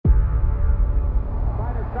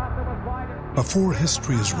Before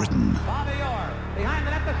history is written,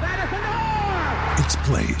 it's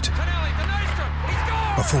played.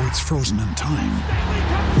 Before it's frozen in time,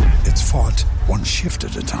 it's fought one shift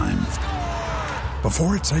at a time.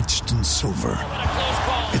 Before it's etched in silver,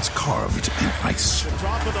 it's carved in ice.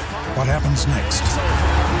 What happens next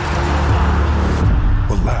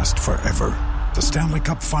will last forever. The Stanley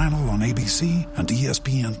Cup Final on ABC and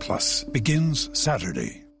ESPN Plus begins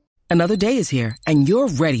Saturday. Another day is here, and you're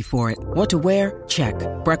ready for it. What to wear? Check.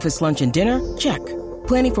 Breakfast, lunch, and dinner? Check.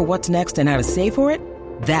 Planning for what's next and how to save for it?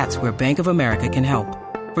 That's where Bank of America can help.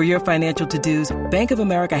 For your financial to-dos, Bank of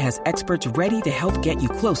America has experts ready to help get you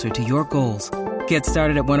closer to your goals. Get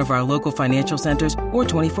started at one of our local financial centers or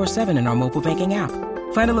 24/7 in our mobile banking app.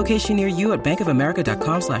 Find a location near you at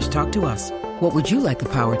bankofamerica.com/talktous. What would you like the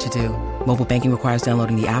power to do? Mobile banking requires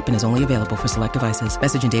downloading the app and is only available for select devices.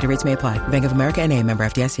 Message and data rates may apply. Bank of America NA, member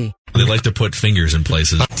FDIC. They like to put fingers in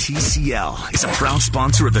places. TCL is a proud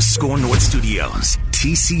sponsor of the Score North Studios.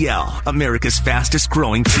 TCL, America's fastest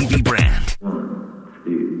growing TV brand. 1,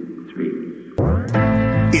 2,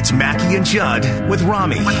 3. It's Mackie and Judd with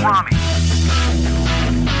Rami.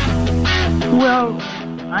 Well,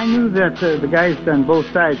 I knew that the guys on both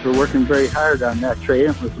sides were working very hard on that trade.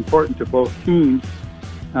 It was important to both teams.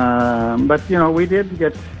 But, we did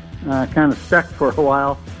get kind of stuck for a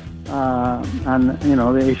while on,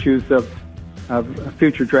 the issues of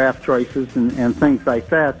future draft choices and things like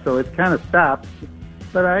that. So it kind of stopped.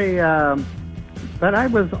 But I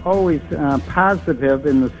was always positive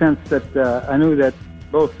in the sense that I knew that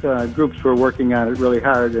both groups were working on it really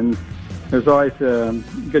hard. And there's always a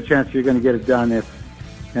good chance you're going to get it done if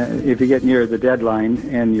you get near the deadline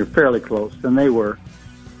and you're fairly close, and they were.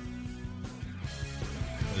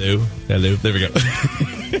 Hello. There we go.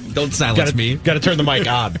 Don't silence me. Got to turn the mic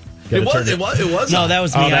on. It was. No, that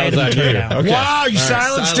was me. I had him turned down. Okay. Wow, you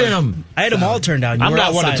silenced him. I had them all turned down. I'm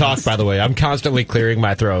not one to talk, by the way. I'm constantly clearing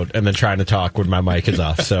my throat and then trying to talk when my mic is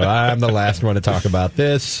off. So I'm the last one to talk about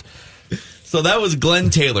this. So that was Glenn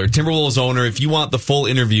Taylor, Timberwolves owner. If you want the full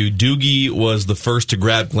interview, Doogie was the first to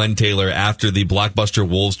grab Glenn Taylor after the Blockbuster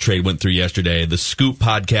Wolves trade went through yesterday. The Scoop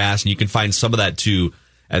podcast, and you can find some of that too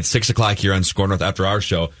at 6 o'clock here on Score North after our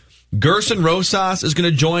show. Gerson Rosas is going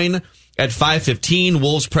to join at 5:15,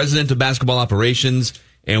 Wolves president of basketball operations,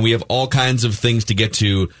 and we have all kinds of things to get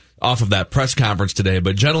to off of that press conference today.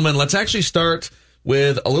 But gentlemen, let's actually start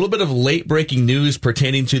with a little bit of late breaking news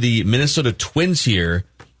pertaining to the Minnesota Twins here.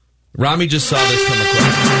 Rami just saw this come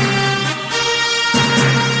across.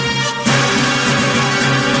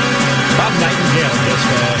 Bob Nightingale just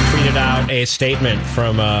tweeted out a statement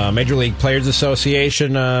from Major League Players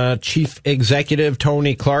Association Chief Executive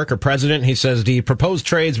Tony Clark, or President. He says the proposed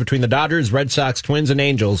trades between the Dodgers, Red Sox, Twins, and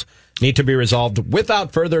Angels need to be resolved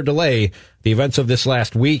without further delay. The events of this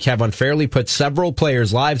last week have unfairly put several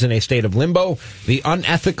players' lives in a state of limbo. The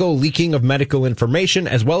unethical leaking of medical information,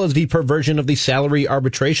 as well as the perversion of the salary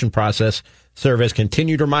arbitration process, serve as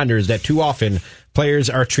continued reminders that too often players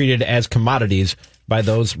are treated as commodities by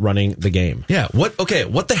those running the game. Yeah. What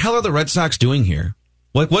the hell are the Red Sox doing here?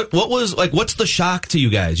 What was what's the shock to you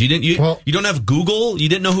guys? You don't have Google? You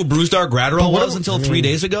didn't know who Brusdar Graterol was until 3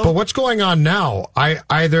 days ago? But what's going on now? I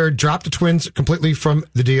either dropped the Twins completely from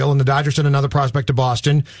the deal and the Dodgers sent another prospect to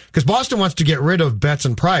Boston, because Boston wants to get rid of Betts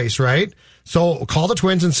and Price, right? So call the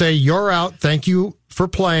Twins and say, you're out, thank you for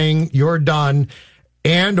playing, you're done,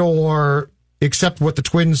 and or accept what the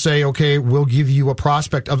Twins say, okay, we'll give you a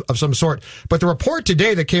prospect of some sort. But the report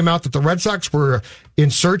today that came out that the Red Sox were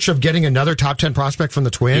in search of getting another top 10 prospect from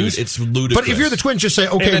the Twins. Dude, it's ludicrous. But if you're the Twins, just say,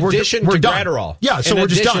 okay, in we're addition to done. Graterol. Yeah, so we're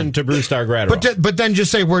just done. In addition to Brusdar Graterol. But then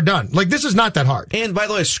just say we're done. Like, this is not that hard. And by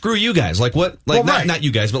the way, screw you guys. Like what? Like well, right. not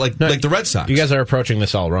you guys, but like the Red Sox. You guys are approaching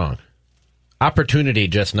this all wrong. Opportunity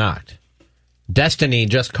just knocked. Destiny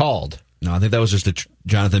just called. No, I think that was just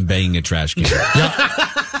Jonathan banging a trash can.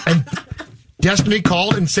 Yeah. And Destiny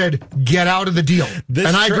called and said, get out of the deal.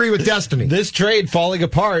 I agree with Destiny. This trade falling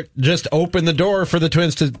apart just opened the door for the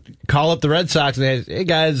Twins to call up the Red Sox and say, hey,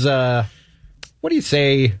 guys, what do you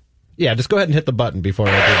say? Yeah, just go ahead and hit the button before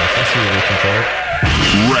I do this. I see you reaching for it.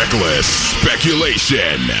 Reckless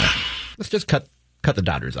speculation. Let's just cut the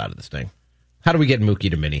Dodgers out of this thing. How do we get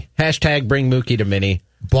Mookie to Minnie? Hashtag bring Mookie to Minnie.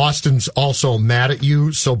 Boston's also mad at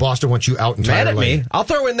you, so Boston wants you out entirely. Mad at me? I'll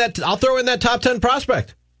throw in that top 10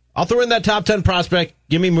 prospect.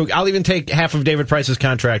 Give me Mookie. I'll even take half of David Price's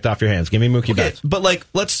contract off your hands. Give me Mookie Betts. But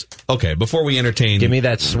before we entertain, give me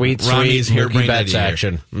that sweet Mookie Betts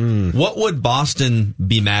action. What would Boston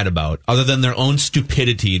be mad about other than their own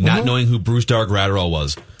stupidity, not knowing who Brusdar Graterol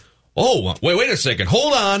was? Oh, wait a second.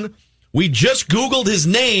 Hold on. We just Googled his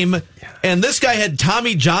name, and this guy had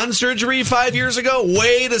Tommy John surgery 5 years ago.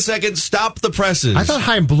 Wait a second. Stop the presses. I thought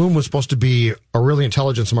Chaim Bloom was supposed to be a really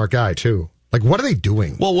intelligent, smart guy, too. Like, what are they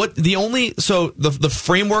doing? Well, the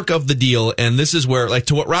framework of the deal, and this is where, like,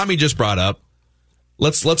 to what Rami just brought up,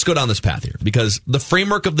 let's go down this path here, because the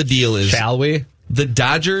framework of the deal is... Shall we? The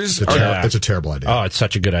Dodgers it's a terrible idea. Oh, it's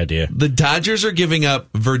such a good idea. The Dodgers are giving up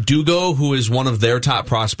Verdugo, who is one of their top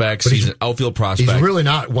prospects. He's an outfield prospect. He's really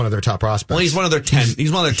not one of their top prospects. Well, he's one of their 10.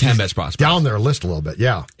 He's one of their 10 best prospects. Down their list a little bit,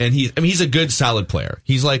 yeah. And he's a good, solid player.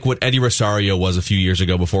 He's like what Eddie Rosario was a few years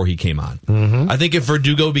ago before he came on. Mm-hmm. I think if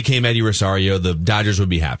Verdugo became Eddie Rosario, the Dodgers would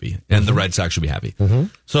be happy, and the Red Sox would be happy. Mm-hmm.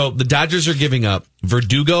 So the Dodgers are giving up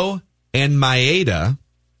Verdugo and Maeda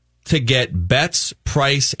to get Betts,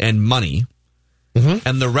 Price, and money. Mm-hmm.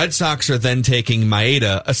 And the Red Sox are then taking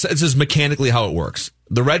Maeda. This is mechanically how it works.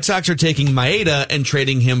 The Red Sox are taking Maeda and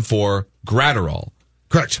trading him for Gratterall.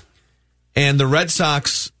 Correct. And the Red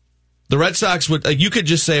Sox would, you could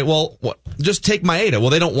just say, well, just take Maeda. Well,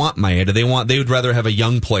 they don't want Maeda. They would rather have a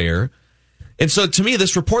young player. And so to me,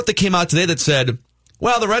 this report that came out today that said,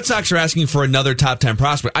 well, the Red Sox are asking for another top 10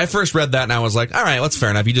 prospect. I first read that and I was like, all right, that's fair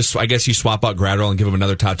enough. I guess you swap out Gratterall and give him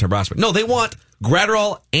another top 10 prospect. No, they want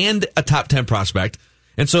Gratterall and a top 10 prospect.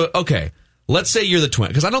 And so, okay, let's say you're the Twins,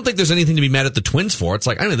 because I don't think there's anything to be mad at the Twins for. It's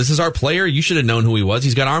like, I mean, this is our player. You should have known who he was.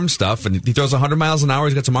 He's got arm stuff, and he throws 100 miles an hour.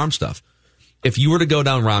 He's got some arm stuff. If you were to go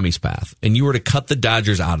down Rami's path and you were to cut the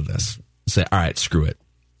Dodgers out of this, say, all right, screw it.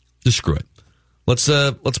 Just screw it. Let's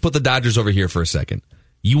put the Dodgers over here for a second.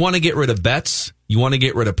 You want to get rid of Betts? You want to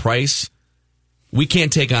get rid of Price? We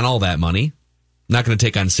can't take on all that money. Not going to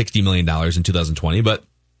take on $60 million in 2020,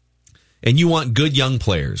 and you want good young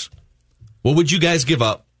players. What would you guys give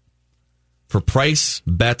up for Price,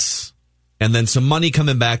 Betts, and then some money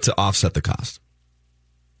coming back to offset the cost?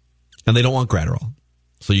 And they don't want Gratterall.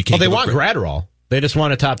 So you can't. Well, they want Gratterall. They just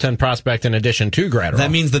want a top 10 prospect in addition to Gratterall.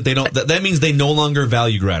 That means that they don't. That means they no longer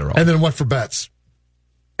value Gratterall. And then what for Betts?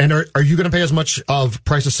 And are you going to pay as much of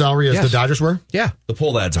Price's salary as the Dodgers were? Yeah. The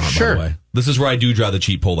poll ads aren't, by the way. This is where I do draw the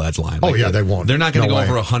cheap poll ads line. Like, they won't. They're not going to go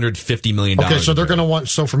over $150 million. Okay, so they're going to want,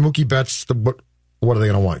 so for Mookie Betts, what are they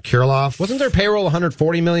going to want? Kirilloff? Wasn't their payroll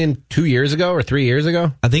 $140 million 2 years ago or 3 years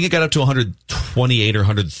ago? I think it got up to $128 or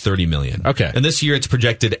 $130 million. Okay. And this year it's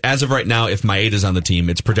projected, as of right now, if Maeda's on the team,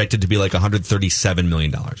 it's projected to be like $137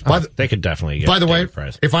 million. They could definitely get By the way,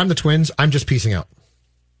 price. If I'm the Twins, I'm just piecing out.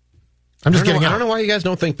 I'm just getting out. I don't know why you guys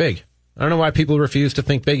don't think big. I don't know why people refuse to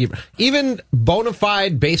think big. Even bona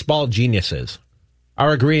fide baseball geniuses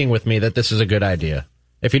are agreeing with me that this is a good idea.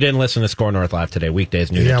 If you didn't listen to Score North Live today,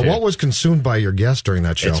 weekdays, noon to 2. What was consumed by your guest during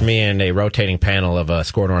that show? It's me and a rotating panel of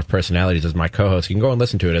Score North personalities as my co-host. You can go and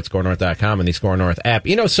listen to it at scorenorth.com and the Score North app.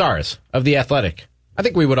 Eno Sars of The Athletic. I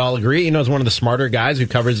think we would all agree. Eno's one of the smarter guys who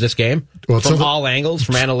covers this game from all angles,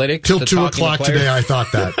 from analytics till to 2 o'clock today. I thought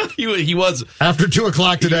that he was after 2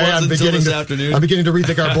 o'clock today. I'm beginning to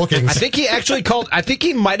rethink our bookings. I think he actually called. I think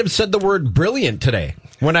he might have said the word brilliant today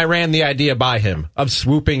when I ran the idea by him of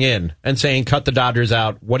swooping in and saying, "Cut the Dodgers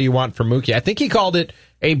out. What do you want from Mookie?" I think he called it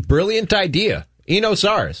a brilliant idea. Eno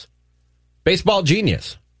Sars, baseball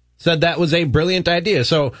genius, said that was a brilliant idea.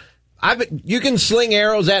 So. You can sling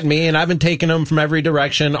arrows at me, and I've been taking them from every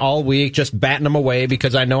direction all week, just batting them away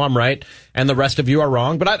because I know I'm right and the rest of you are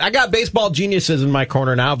wrong. But I got baseball geniuses in my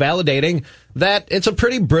corner now validating that it's a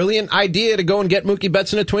pretty brilliant idea to go and get Mookie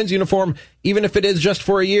Betts in a Twins uniform, even if it is just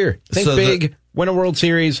for a year. Think big, win a World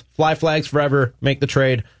Series, fly flags forever, make the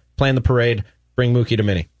trade, plan the parade, bring Mookie to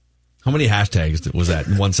Mini. How many hashtags was that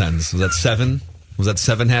in one sentence? Was that 7? Was that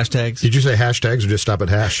 7 hashtags? Did you say hashtags or just stop at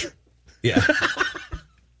hash? Yeah.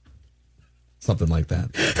 Something like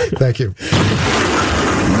that. Thank you.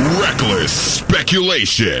 Reckless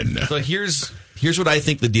speculation. So here's what I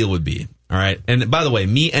think the deal would be. All right. And by the way,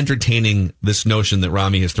 me entertaining this notion that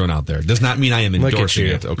Rami has thrown out there does not mean I am endorsing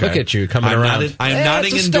it. Okay. Look at you coming around. I am not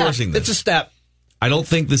endorsing this. It's a step. I don't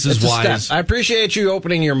think this is wise. I appreciate you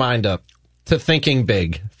opening your mind up to thinking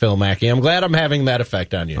big, Phil Mackey. I'm glad I'm having that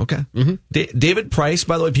effect on you. Okay. Mm-hmm. David Price,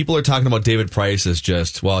 by the way, people are talking about David Price as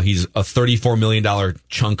just, well, he's a $34 million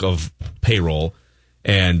chunk of payroll,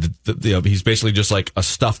 and he's basically just like a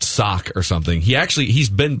stuffed sock or something. He's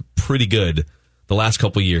been pretty good the last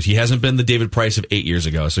couple of years. He hasn't been the David Price of 8 years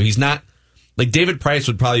ago. So he's not, like, David Price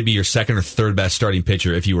would probably be your second or third best starting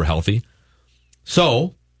pitcher if you were healthy.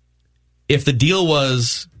 So if the deal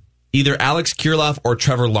was either Alex Kirilloff or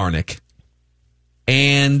Trevor Larnach,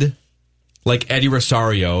 and like Eddie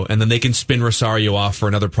Rosario, and then they can spin Rosario off for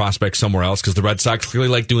another prospect somewhere else because the Red Sox clearly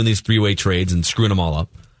like doing these 3-way trades and screwing them all up.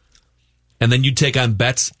 and then you take on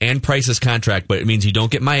Betts and Price's contract, but it means you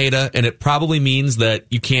don't get Maeda, and it probably means that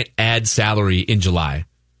you can't add salary in July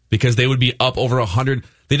because they would be up over 100.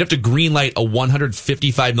 They'd have to greenlight a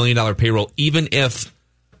 $155 million payroll, even if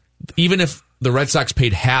the Red Sox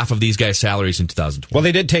paid half of these guys' salaries in 2020. Well,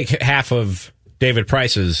 they did take half of David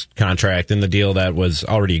Price's contract in the deal that was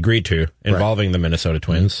already agreed to involving the Minnesota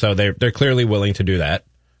Twins, so they're clearly willing to do that.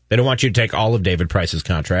 They don't want you to take all of David Price's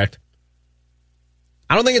contract.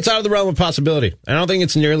 I don't think it's out of the realm of possibility. I don't think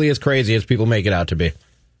it's nearly as crazy as people make it out to be.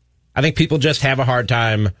 I think people just have a hard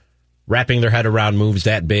time wrapping their head around moves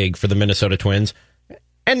that big for the Minnesota Twins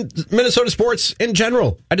and Minnesota sports in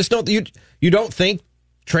general. I just don't. You don't think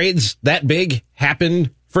trades that big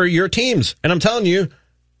happen for your teams, and I'm telling you,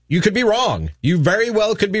 you could be wrong. You very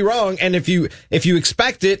well could be wrong, and if you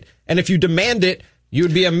expect it and if you demand it, you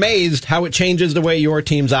would be amazed how it changes the way your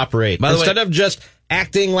teams operate. Instead of just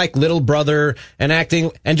acting like little brother and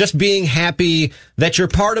acting and just being happy that you're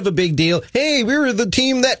part of a big deal. Hey, we were the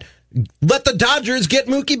team that let the Dodgers get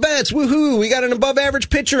Mookie Betts. Woohoo! We got an above-average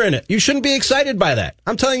pitcher in it. You shouldn't be excited by that.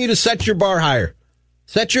 I'm telling you to set your bar higher.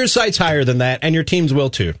 Set your sights higher than that, and your teams will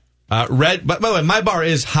too. Red, but by the way, my bar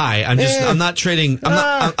is high. I'm not trading.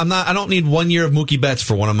 I don't need 1 year of Mookie Betts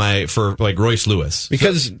for like Royce Lewis.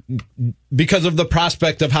 Because of the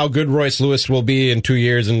prospect of how good Royce Lewis will be in 2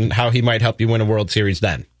 years and how he might help you win a World Series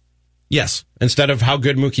then. Yes. Instead of how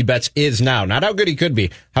good Mookie Betts is now. Not how good he could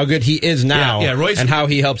be. How good he is now. Yeah, Royce, and how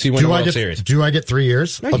he helps you win a World Series. Do I get 3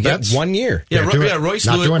 years of Betts? 1 year.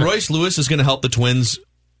 Royce Lewis is going to help the Twins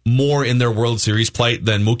more in their World Series plight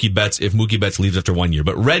than Mookie Betts if Mookie Betts leaves after 1 year.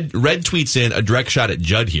 But Red tweets in a direct shot at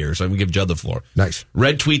Judd here, so I'm going to give Judd the floor. Nice.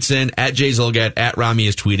 Red tweets in, at Jay Zolgat, at Rami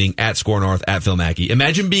is tweeting, at Score North, at Phil Mackey.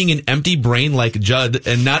 Imagine being an empty brain like Judd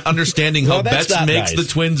and not understanding how Betts makes the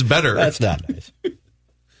Twins better. That's not nice.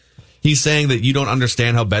 He's saying that you don't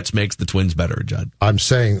understand how Betts makes the Twins better, Judd. I'm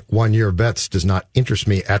saying 1 year of Betts does not interest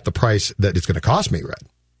me at the price that it's going to cost me, Red.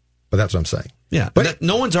 But that's what I'm saying. Yeah, but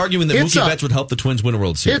no one's arguing that Mookie Betts would help the Twins win a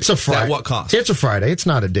World Series. It's a Friday. At what cost? It's a Friday. It's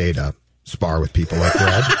not a day to spar with people like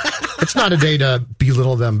Red. It's not a day to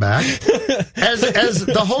belittle them back. As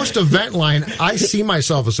the host of Ventline, I see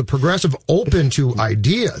myself as a progressive open to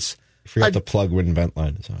ideas. I forgot to plug when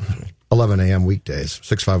Ventline is on. 11 a.m. weekdays,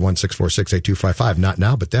 651-646-8255. Not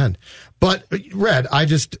now, but then. But, Red, I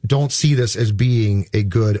just don't see this as being a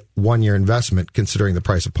good 1 year investment considering the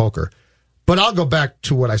price of poker. But I'll go back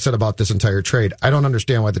to what I said about this entire trade. I don't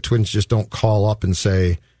understand why the Twins just don't call up and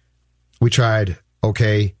say, we tried,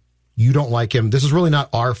 okay, you don't like him. This is really not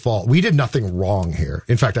our fault. We did nothing wrong here.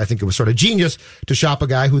 In fact, I think it was sort of genius to shop a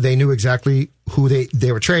guy who they knew exactly who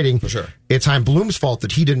they were trading. For sure. It's Chaim Bloom's fault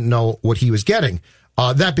that he didn't know what he was getting.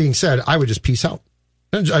 That being said, I would just peace out.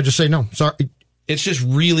 I just say no. Sorry. It's just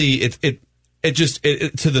really it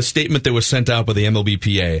to the statement that was sent out by the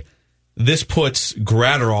MLBPA. This puts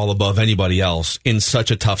Gratterall above anybody else in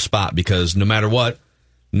such a tough spot because no matter what,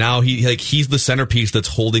 now he's the centerpiece that's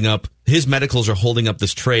holding up. His medicals are holding up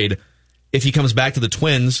this trade. If he comes back to the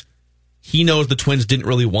Twins, he knows the Twins didn't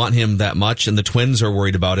really want him that much, and the Twins are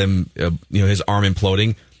worried about him. His arm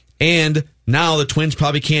imploding, and now the Twins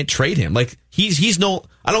probably can't trade him. Like he's no.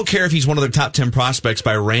 I don't care if he's one of their top 10 prospects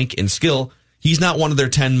by rank and skill. He's not one of their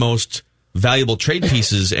 10 most valuable trade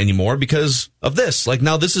pieces anymore because of this. Like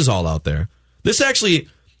now this is all out there. This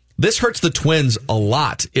hurts the Twins a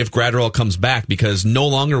lot if Gratterall comes back because no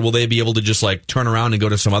longer will they be able to just like turn around and go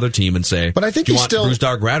to some other team and say, but I think he's still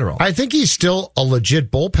Brusdar Gratterall. I think he's still a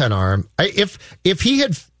legit bullpen arm. If he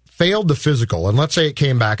had failed the physical, and let's say it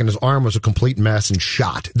came back and his arm was a complete mess and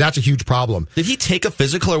shot, that's a huge problem. Did he take a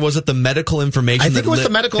physical or was it the medical information? I think it was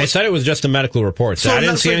the medical. They said it was just a medical report. So I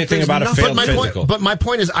didn't see anything about a failed physical. But my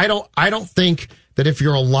point is, I don't think that if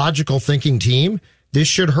you're a logical thinking team, this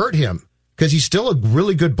should hurt him because he's still a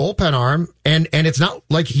really good bullpen arm, and it's not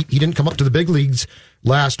like he didn't come up to the big leagues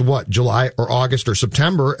last July or August or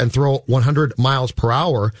September and throw 100 miles per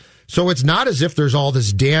hour. So it's not as if there's all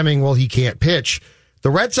this damning, well, he can't pitch. The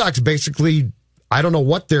Red Sox basically, I don't know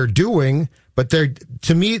what they're doing, but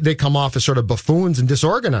to me, they come off as sort of buffoons and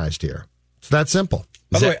disorganized here. It's that simple.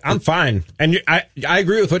 By the way, I'm fine. And I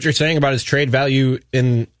agree with what you're saying about his trade value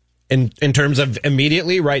in terms of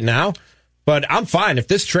immediately right now, but I'm fine. If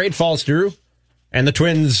this trade falls through and the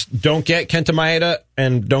Twins don't get Kenta Maeda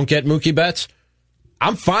and don't get Mookie Betts,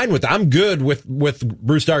 I'm fine with that. I'm good with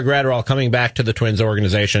Brusdar Gratterall coming back to the Twins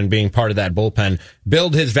organization, being part of that bullpen,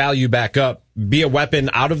 build his value back up, be a weapon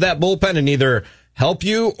out of that bullpen, and either help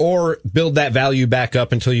you or build that value back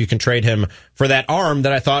up until you can trade him for that arm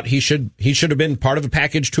that I thought he should have been part of a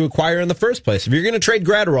package to acquire in the first place. If you're going to trade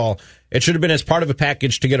Gratterall, it should have been as part of a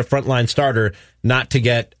package to get a frontline starter, not to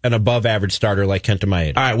get an above-average starter like Kenta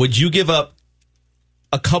Maeda. All right, would you give up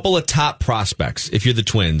a couple of top prospects, if you're the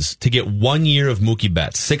Twins, to get 1 year of Mookie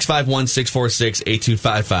Betts?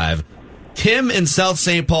 651-646-8255. Tim in South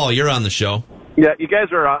St. Paul, you're on the show. Yeah, you guys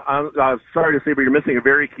are, sorry to say, but you're missing a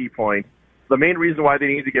very key point. The main reason why they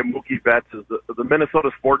need to get Mookie Betts is the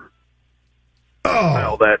Minnesota Sport.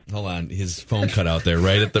 Oh, hold on, his phone cut out there,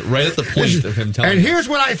 right at the point of him telling. And here's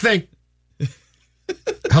what I think.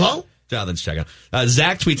 Hello? Jonathan's checking.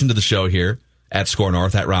 Zach tweets into the show here. At Score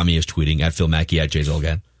North, at Rami is tweeting, at Phil Mackey, at Jay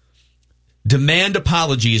Zolgan. Demand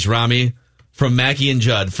apologies, Rami, from Mackey and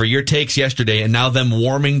Judd for your takes yesterday and now them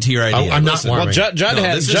warming to your idea. I'm not warming. Well, Judd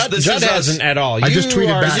hasn't at all. I just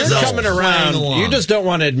tweeted back. You're coming around. You just don't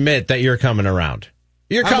want to admit that you're coming around.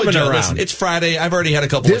 You're coming around. Listen, it's Friday. I've already had a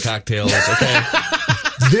couple of cocktails. Okay.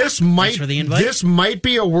 This might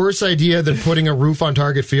be a worse idea than putting a roof on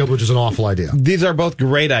Target Field, which is an awful idea. These are both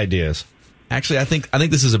great ideas. Actually, I think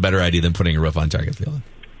this is a better idea than putting a roof on Target Field.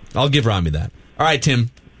 I'll give Rami that. All right,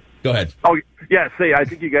 Tim, go ahead. Oh, yeah, I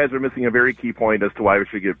think you guys are missing a very key point as to why we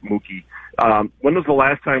should get Mookie. When was the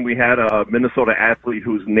last time we had a Minnesota athlete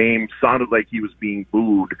whose name sounded like he was being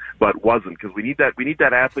booed but wasn't? Because we need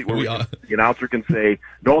that athlete where the announcer can say,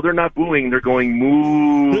 no, they're not booing, they're going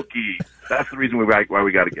Mookie. That's the reason why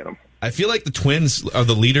we got to get him. I feel like the Twins are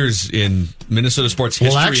the leaders in Minnesota sports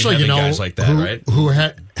history. Well, actually, guys like that, right? Who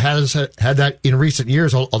has had that in recent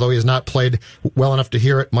years, although he has not played well enough to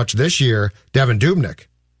hear it much this year, Devin Dubnyk.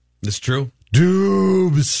 That's true.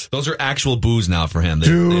 Dubs. Those are actual boos now for him. They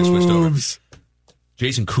switched over.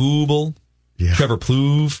 Jason Kubel, Trevor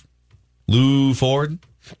Plouffe, Lou Ford.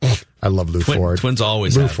 I love Lou Ford. Twins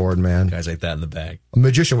always Lou have Ford, man. Guys like that in the bag. A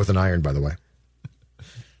magician with an iron, by the way.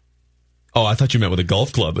 Oh, I thought you meant with a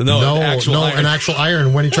golf club. No, an actual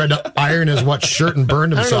iron. When he tried to iron his shirt and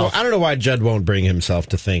burned himself. I don't know why Judd won't bring himself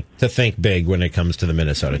to think big when it comes to the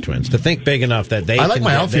Minnesota Twins. To think big enough that they can get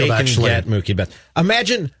Mookie Betts. I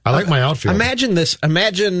like my outfield.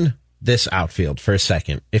 Imagine this outfield for a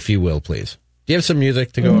second, if you will, please. Do you have some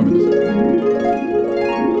music to go over this?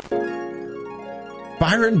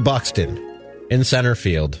 Byron Buxton in center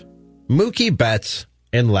field, Mookie Betts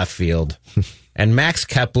in left field, and Max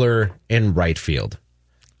Kepler in right field.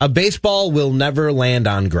 A baseball will never land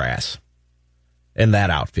on grass in that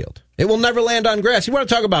outfield. It will never land on grass. You want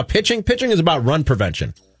to talk about pitching? Pitching is about run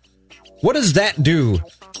prevention. What does that do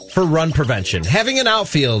for run prevention? Having an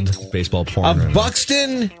outfield baseball porn of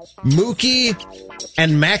Buxton, Mookie,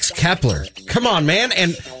 and Max Kepler. Come on, man.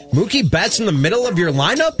 And Mookie Betts in the middle of your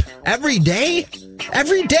lineup every day?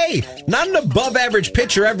 Every day. Not an above-average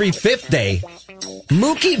pitcher every fifth day.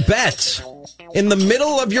 Mookie Betts in the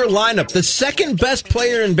middle of your lineup, the second best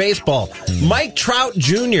player in baseball, Mike Trout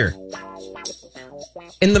Jr.,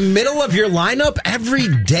 in the middle of your lineup every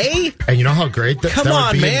day? And you know how great that Come that on,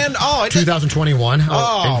 would be man. In 2021?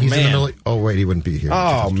 Oh, man. In the middle, wait, he wouldn't be here.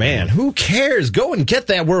 Oh, man. Who cares? Go and get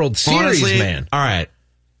that World Series, honestly, man. All right.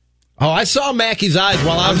 Oh, I saw Mackey's eyes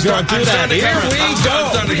while I was going through that. Here we go. I'm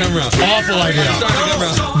starting to come around. Awful idea.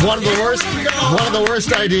 One of the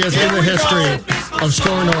worst ideas in the history of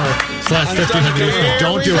Score North /1500.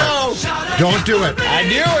 Don't do it. Don't do it. I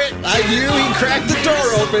knew it. I knew he cracked the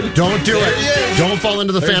door open. Don't do it. Don't fall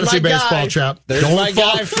into the fantasy baseball trap.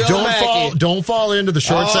 Don't fall into the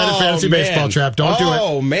short-sighted fantasy baseball trap. Don't do it.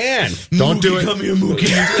 Oh, man. Don't do it. Come here, Mookie.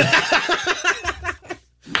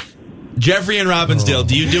 Jeffrey in Robbinsdale,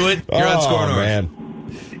 do you do it? You're on Score North. Man.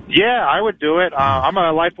 Yeah, I would do it. I'm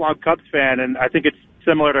a lifelong Cubs fan, and I think it's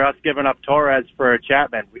similar to us giving up Torres for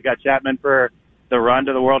Chapman. We got Chapman for the run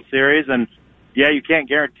to the World Series, and yeah, you can't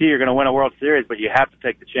guarantee you're going to win a World Series, but you have to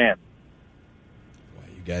take the chance.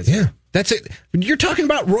 You guys, that's it. You're talking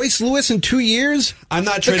about Royce Lewis in 2 years? I'm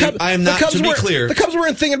not trading. I am not. To be clear, the Cubs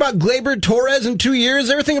weren't thinking about Gleyber Torres in 2 years.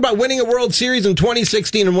 They were thinking about winning a World Series in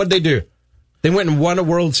 2016, and what'd they do? They went and won a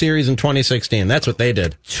World Series in 2016. That's what they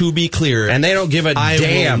did. To be clear, and they don't give a damn.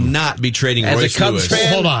 I will not be trading Royce Lewis.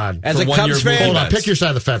 Fan, hold on. As a Cubs fan, hold on. Pick your side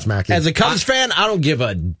of the fence, Mackie. As a Cubs fan, I don't give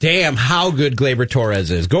a damn how good Gleyber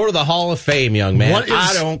Torres is. Go to the Hall of Fame, young man.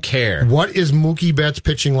 I don't care. What is Mookie Betts'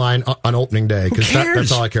 pitching line on opening day? Because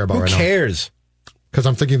that's all I care about right now. Who cares? Because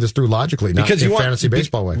I'm thinking this through logically, not in fantasy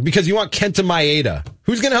baseball way. Because you want Kenta Maeda.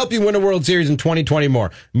 Who's going to help you win a World Series in 2020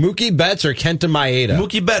 more? Mookie Betts or Kenta Maeda?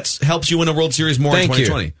 Mookie Betts helps you win a World Series more in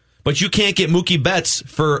 2020. But you can't get Mookie Betts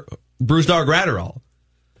for Bruce Dog Gratterall.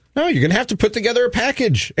 No, you're going to have to put together a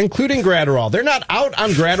package, including Gratterall. They're not out on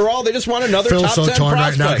Gratterall. They just want another Phil's top 10 so torn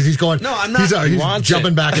prospect. right now because he's going. No, I'm not. He's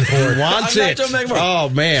jumping back and forth. Wants it. Oh,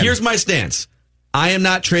 man. Here's my stance. I am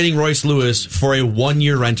not trading Royce Lewis for a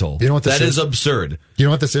 1-year rental. You know what this is absurd. You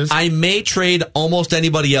know what this is? I may trade almost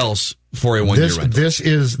anybody else for a 1-year rental. This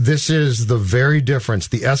is the very difference,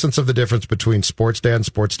 the essence of the difference between Sports Dad and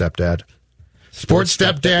Sports Stepdad. Sports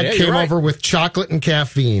Stepdad came over with chocolate and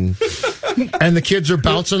caffeine, and the kids are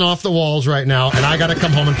bouncing off the walls right now, and I got to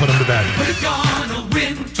come home and put them to bed. We're gonna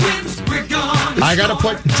win, twins. We're gonna I got to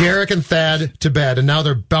put Derek and Thad to bed, and now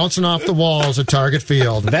they're bouncing off the walls at Target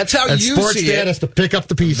Field. That's how and you Sports see Dad it. has to pick up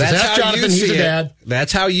the pieces. Ask Jonathan, he's a dad.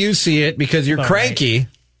 That's how you see it because you're cranky.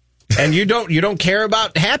 And you don't care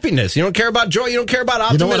about happiness. You don't care about joy. You don't care about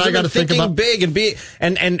optimism. You know what I got to think about? Big and be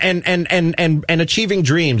and achieving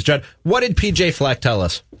dreams. Judd, what did PJ Fleck tell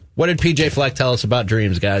us? What did PJ Fleck tell us about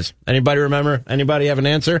dreams, guys? Anybody remember? Anybody have an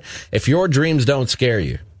answer? If your dreams don't scare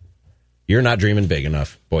you, you're not dreaming big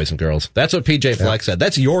enough, boys and girls. That's what PJ Fleck said.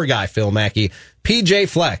 That's your guy, Phil Mackey. PJ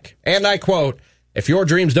Fleck. And I quote, if your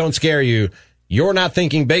dreams don't scare you, you're not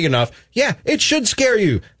thinking big enough. Yeah, it should scare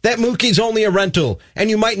you that Mookie's only a rental and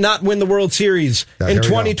you might not win the World Series in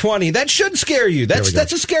 2020. That should scare you. That's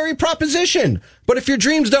a scary proposition. But if your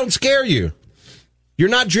dreams don't scare you, you're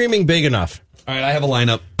not dreaming big enough. All right, I have a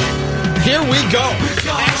lineup. Here we go.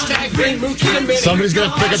 Hashtag bring Mookie to Minnie. Somebody's going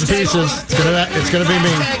to pick up the pieces. It's going to be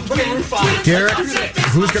me. Derek,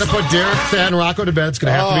 who's going to put Derek, Thad, and Rocco to bed? It's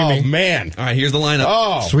going to have to be me. Oh, man. All right, here's the lineup.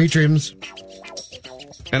 Oh. Sweet dreams.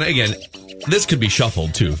 And again, this could be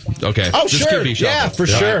shuffled, too. Okay. Oh, this sure. Could be shuffled. Yeah, for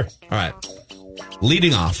sure. All right.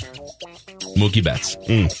 Leading off, Mookie Betts.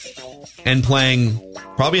 And playing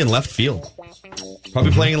probably in left field.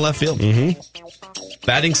 Probably playing in left field.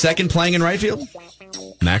 Batting second, playing in right field,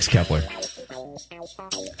 Max Kepler.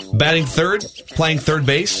 Batting third, playing third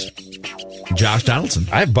base, Josh Donaldson.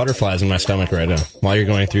 I have butterflies in my stomach right now while you're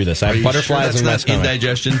going through this. I have butterflies in my that's stomach. not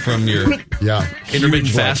indigestion from your intermittent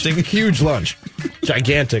fasting? Huge lunch.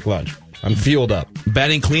 Gigantic lunch. I'm fueled up.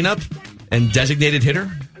 Batting cleanup and designated hitter,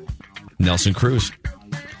 Nelson Cruz.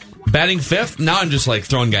 Batting fifth, now I'm just like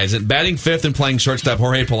throwing guys in. Batting fifth and playing shortstop,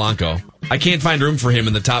 Jorge Polanco. I can't find room for him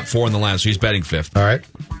in the top 4 in the line, so he's batting fifth. All right.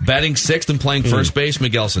 Batting sixth and playing first base,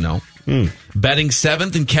 Miguel Sano. Batting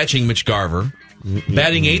seventh and catching, Mitch Garver.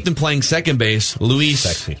 Batting eighth and playing second base, Luis.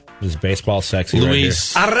 Sexy. This is baseball sexy.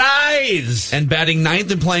 Luis. Right here. Arise! And batting ninth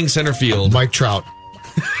and playing center field, Mike Trout.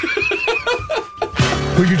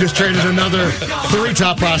 Who you just traded another 3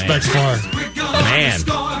 top prospects for. Man.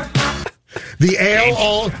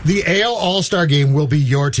 The AL All-Star game will be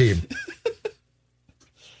your team.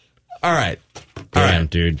 All right. Damn,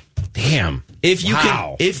 dude. Damn. If you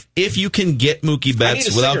can, if you can get Mookie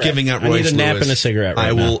Betts without giving out Royce Lewis, I need a nap and a cigarette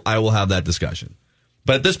right now. I will have that discussion.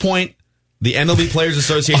 But at this point, the MLB Players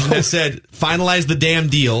Association has said, finalize the damn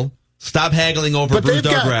deal. Stop haggling over Bruce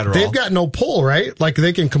Gratterall. They've got no pull, right? Like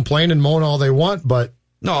they can complain and moan all they want, but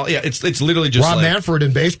no, yeah, it's literally just Rob Manfred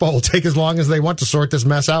in baseball will take as long as they want to sort this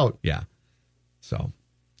mess out. Yeah. So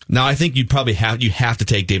now I think you'd probably have to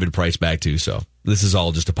take David Price back too. So this is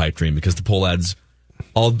all just a pipe dream because the poll ads,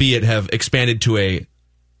 albeit have expanded to a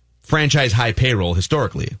franchise high payroll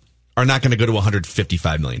historically, are not going to go to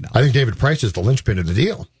 $155 million. I think David Price is the linchpin of the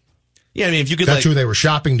deal. Yeah, I mean, if you could, that's who they were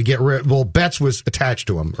shopping to get rid. Well, Betts was attached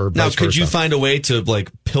to him. Or now, could you find a way to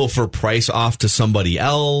pilfer Price off to somebody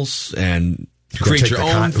else and create your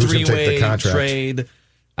own 3-way trade?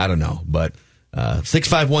 I don't know, but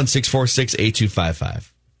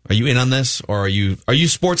 651-646-8255. Are you in on this, or are you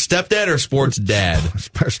sports stepdad or sports dad?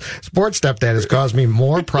 Sports stepdad has caused me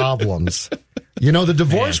more problems. You know, the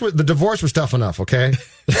divorce was tough enough, okay?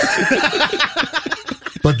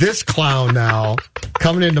 But this clown now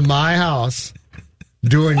coming into my house,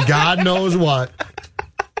 doing God knows what,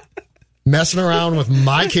 messing around with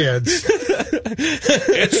my kids.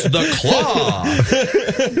 It's the Claw.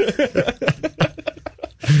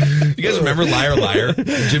 You guys remember Liar Liar?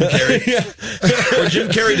 Jim Carrey? Yeah. Where Jim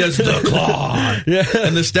Carrey does the Claw. Yeah.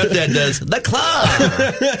 And the stepdad does the Claw.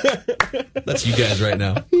 That's you guys right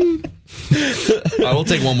now. We'll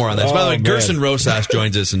take one more on this. By the way, Gerson Rosas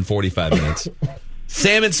joins us in 45 minutes.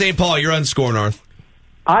 Sam in St. Paul, you're on Score North.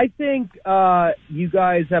 I think you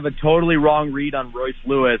guys have a totally wrong read on Royce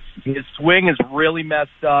Lewis. His swing is really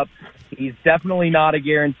messed up. He's definitely not a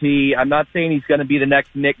guarantee. I'm not saying he's going to be the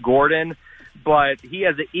next Nick Gordon, but he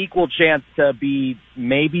has an equal chance to be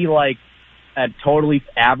maybe like a totally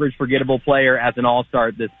average, forgettable player as an all-star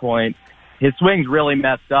at this point. His swing's really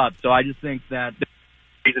messed up, so I just think that there's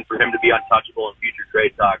a reason for him to be untouchable in future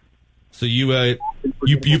trade talks. So you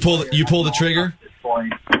pull the trigger?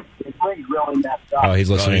 swing's really messed up. Oh, he's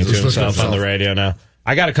listening to himself on the radio now.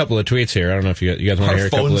 I got a couple of tweets here. I don't know if you guys want to hear a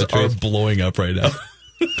couple of tweets. Our phones are blowing up right now.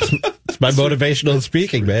 It's my motivational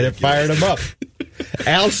speaking, man. It fired him up.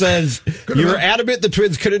 Al says, you were adamant the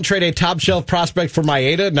Twins couldn't trade a top-shelf prospect for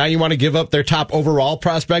Maeda. Now you want to give up their top overall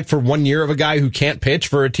prospect for 1 year of a guy who can't pitch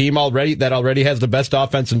for a team that already has the best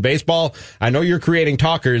offense in baseball. I know you're creating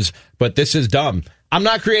talkers, but this is dumb. I'm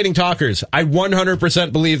not creating talkers. I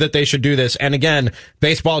 100% believe that they should do this. And again,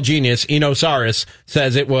 baseball genius Eno Saris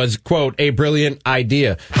says it was, quote, a brilliant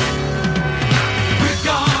idea.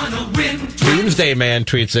 Doomsday Man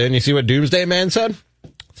tweets in. You see what Doomsday Man said?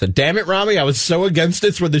 Said, damn it, Rami, I was so against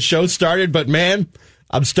this when the show started, but man,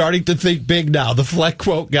 I'm starting to think big now. The Fleck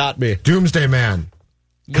quote got me. Doomsday Man.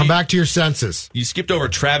 Come back to your senses. You skipped over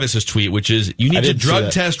Travis's tweet, which is, you need to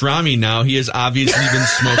drug test Rami now. He has obviously been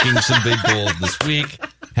smoking some big gold this week.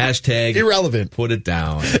 Hashtag irrelevant. Put it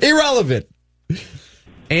down. Irrelevant.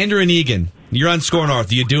 Andrew and Egan, you're on Score North.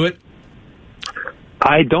 Do you do it?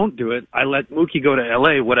 I don't do it. I let Mookie go to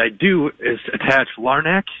L.A. What I do is attach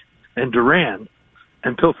Larnach and Duran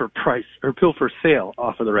and pilfer Sale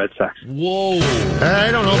off of the Red Sox. Whoa. I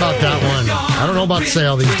don't know about that one. I don't know about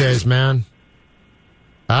Sale these days, man.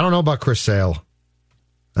 I don't know about Chris Sale.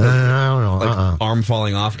 I don't know. Like arm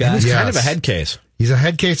falling off guy? He's kind of a head case. He's a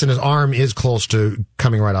head case, and his arm is close to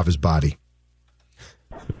coming right off his body.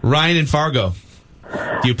 Ryan and Fargo,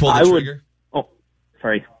 do you pull the trigger?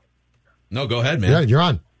 Sorry. No, go ahead, man. Yeah, you're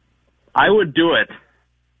on. I would do it.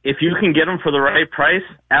 If you can get them for the right price,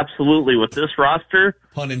 absolutely. With this roster,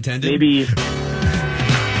 pun intended, maybe. We're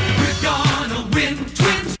gonna win,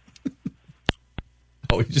 Twins.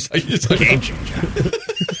 Oh, just game changer.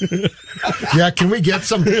 Yeah, can we get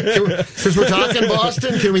some? Since we're talking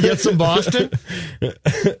Boston, can we get some Boston?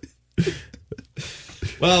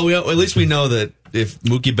 Well, at least we know that if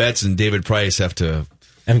Mookie Betts and David Price have to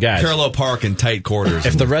parallel park in tight quarters.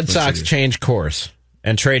 If the Red Sox change course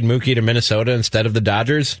and trade Mookie to Minnesota instead of the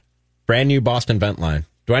Dodgers, brand new Boston vent line.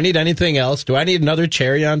 Do I need anything else? Do I need another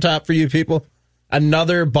cherry on top for you people?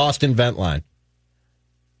 Another Boston vent line.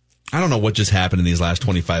 I don't know what just happened in these last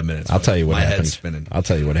 25 minutes. I'll tell you what happened. Head's spinning. I'll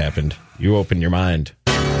tell you what happened. You open your mind.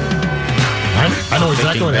 I know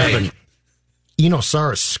exactly what happened. Eno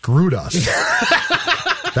Saris screwed us.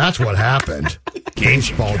 That's what happened.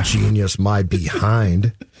 Baseball genius, my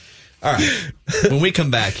behind. All right. When we come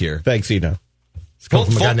back here. Thanks, Eno. It's coming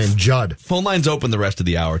from a guy named Judd. Phone lines open the rest of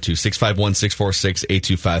the hour, too.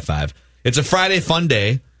 651-646-8255. It's a Friday fun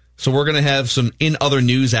day, so we're going to have some in other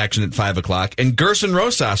news action at 5 o'clock. And Gerson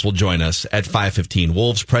Rosas will join us at 5:15.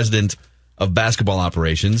 Wolves president of basketball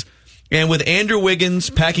operations. And with Andrew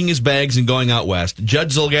Wiggins packing his bags and going out west, Judd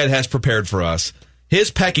Zulgad has prepared for us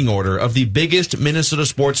his pecking order of the biggest Minnesota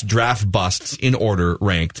sports draft busts in order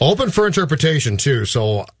ranked. Open for interpretation, too.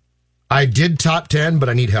 So I did top 10, but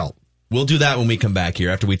I need help. We'll do that when we come back here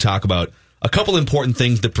after we talk about a couple important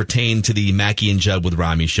things that pertain to the Mackey and Judd with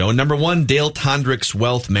Rami show. Number one, Dale Tondrick's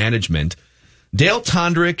Wealth Management. Dale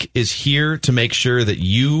Tondrick is here to make sure that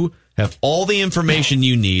you have all the information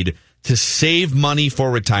you need to save money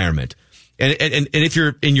for retirement. And if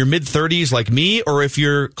you're in your mid-30s like me, or if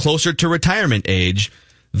you're closer to retirement age,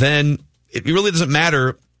 then it really doesn't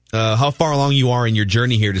matter how far along you are in your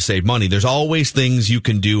journey here to save money. There's always things you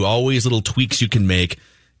can do, always little tweaks you can make.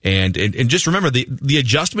 And just remember, the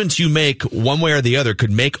adjustments you make one way or the other could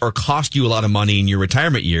make or cost you a lot of money in your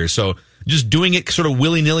retirement years. So just doing it sort of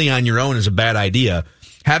willy-nilly on your own is a bad idea.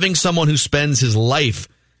 Having someone who spends his life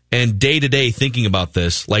and day-to-day thinking about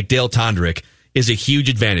this, like Dale Tondrick, is a huge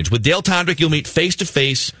advantage. With Dale Tondrick, you'll meet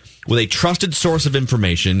face-to-face with a trusted source of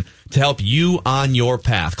information to help you on your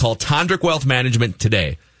path. Call Tondrick Wealth Management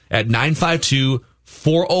today at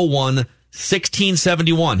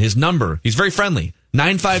 952-401-1671. His number, he's very friendly,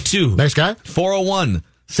 952. Nice guy.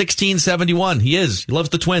 401-1671. He loves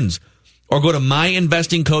the Twins. Or go to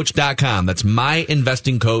myinvestingcoach.com. That's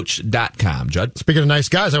myinvestingcoach.com. Judd? Speaking of nice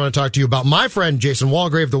guys, I want to talk to you about my friend Jason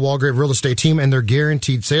Walgrave, the Walgrave Real Estate Team, and their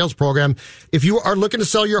guaranteed sales program. If you are looking to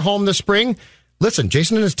sell your home this spring, listen,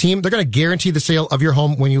 Jason and his team, they're going to guarantee the sale of your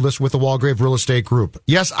home when you list with the Walgrave Real Estate Group.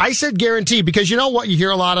 Yes, I said guarantee because you know what you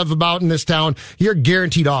hear a lot of about in this town? You hear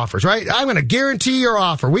guaranteed offers, right? I'm going to guarantee your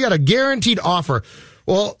offer. We got a guaranteed offer.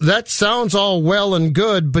 Well, that sounds all well and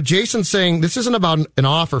good, but Jason's saying this isn't about an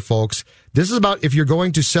offer, folks. This is about if you're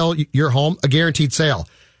going to sell your home, a guaranteed sale.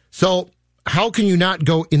 So how can you not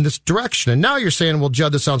go in this direction? And now you're saying, well,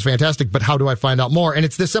 Judd, this sounds fantastic, but how do I find out more? And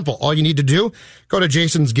it's this simple. All you need to do, go to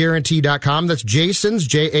jasonsguarantee.com. That's Jasons,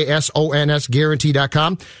 Jasons,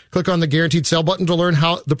 guarantee.com. Click on the guaranteed sale button to learn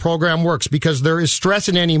how the program works, because there is stress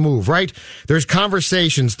in any move, right? There's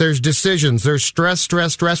conversations, there's decisions, there's stress.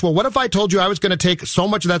 Well, what if I told you I was going to take so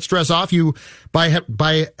much of that stress off you by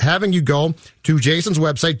having you go to Jason's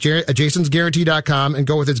website, jasonsguarantee.com, and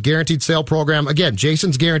go with its guaranteed sale program. Again,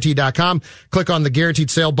 jasonsguarantee.com. Click on the guaranteed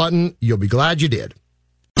sale button. You'll be glad you did.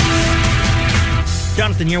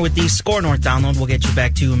 Jonathan here with the Score North download. We'll get you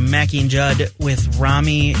back to Mackey and Judd with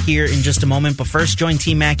Rami here in just a moment. But first, join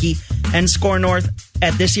Team Mackey and Score North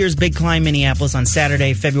at this year's Big Climb Minneapolis on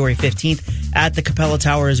Saturday, February 15th at the Capella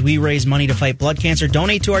Tower as we raise money to fight blood cancer.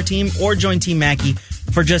 Donate to our team or join Team Mackey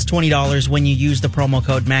for just $20 when you use the promo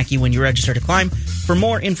code Mackey when you register to climb. For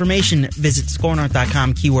more information, visit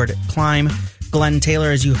scorenorth.com, keyword climb. Glenn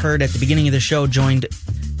Taylor, as you heard at the beginning of the show, joined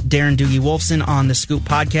Darren Doogie Wolfson on the Scoop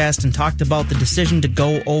podcast and talked about the decision to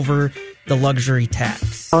go over the luxury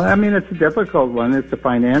tax. Well, I mean, it's a difficult one. It's a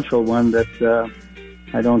financial one that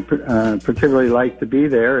I don't particularly like to be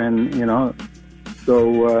there. And, you know,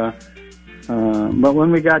 so, but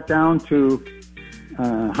when we got down to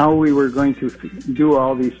how we were going to do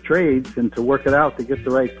all these trades and to work it out to get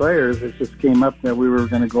the right players, it just came up that we were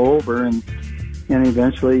going to go over. And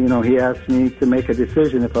eventually, you know, he asked me to make a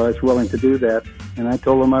decision if I was willing to do that. And I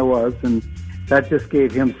told him I was. And that just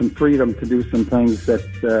gave him some freedom to do some things that,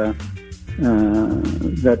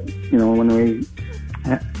 you know, when we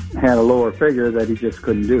had a lower figure that he just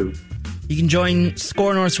couldn't do. You can join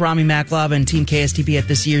Score North's Rami Maklov and Team KSTP at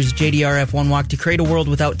this year's JDRF One Walk to create a world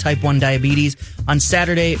without type 1 diabetes. On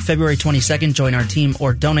Saturday, February 22nd, join our team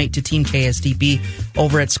or donate to Team KSTP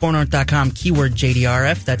over at scorenorth.com, keyword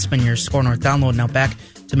JDRF. That's been your Score North download. Now back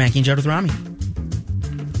to Mackey and Judd with Rami.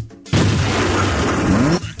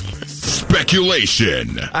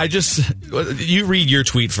 Speculation. You read your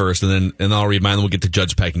tweet first, and then I'll read mine. Then we'll get to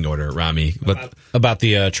Judge pecking order, Rami. But about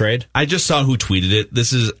the trade, I just saw who tweeted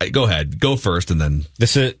it. Go ahead, go first, and then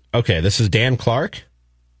this is Dan Clark.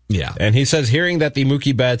 Yeah, and he says, hearing that the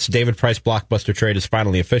Mookie Betts David Price blockbuster trade is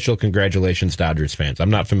finally official, congratulations, Dodgers fans. I'm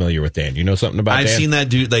not familiar with Dan. You know something about Dan? I've seen that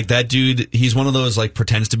dude. Like that dude, he's one of those like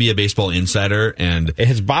pretends to be a baseball insider, and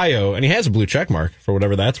his bio, and he has a blue check mark for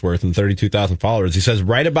whatever that's worth, and 32,000 followers. He says,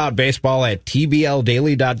 write about baseball at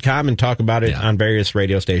tbldaily.com and talk about it on various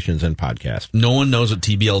radio stations and podcasts. No one knows what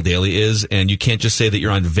TBL Daily is, and you can't just say that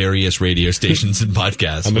you're on various radio stations and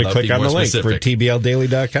podcasts. I'm going to click on the link for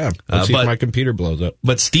tbldaily.com. Let's see if my computer blows up.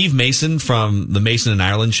 But Steve Mason from the Mason and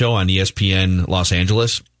Ireland show on ESPN Los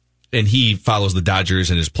Angeles, and he follows the Dodgers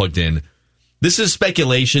and is plugged in. This is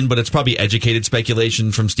speculation, but it's probably educated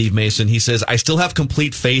speculation from Steve Mason. He says, I still have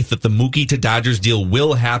complete faith that the Mookie to Dodgers deal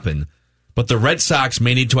will happen, but the Red Sox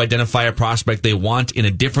may need to identify a prospect they want in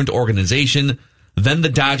a different organization. Then the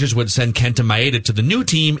Dodgers would send Kenta Maeda to the new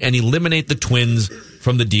team and eliminate the Twins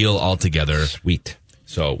from the deal altogether. Sweet.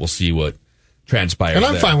 So we'll see what transpires. And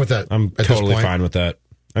I'm fine with that. I'm totally fine with that.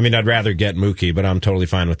 I mean, I'd rather get Mookie, but I'm totally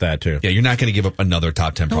fine with that, too. Yeah, you're not going to give up another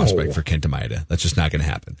top 10 prospect for Kenta Maeda. That's just not going to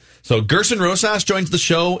happen. So Gerson Rosas joins the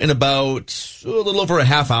show in about a little over a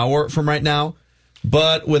half hour from right now.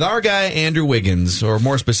 But with our guy, Andrew Wiggins, or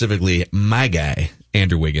more specifically, my guy,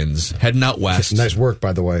 Andrew Wiggins, heading out west. Nice work,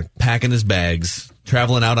 by the way. Packing his bags,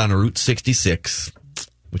 traveling out on Route 66,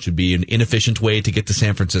 which would be an inefficient way to get to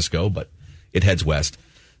San Francisco, but it heads west.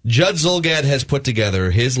 Judd Zulgad has put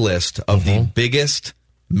together his list of the biggest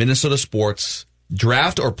Minnesota sports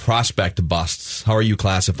draft or prospect busts. How are you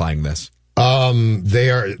classifying this? They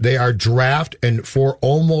are draft, and for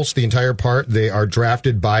almost the entire part, they are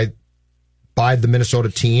drafted by the Minnesota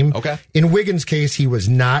team. Okay. In Wiggins' case, he was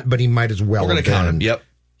not, but he might as well. We're going to count him. Yep.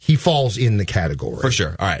 He falls in the category. For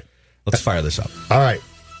sure. All right. Let's fire this up. All right.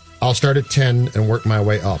 I'll start at 10 and work my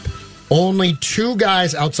way up. Only 2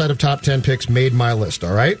 guys outside of top 10 picks made my list,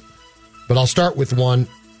 all right? But I'll start with one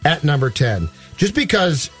at number 10. Just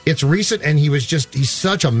because it's recent and he's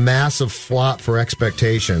such a massive flop for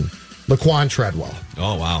expectation. Laquan Treadwell.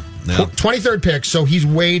 Oh, wow. No. 23rd pick, so he's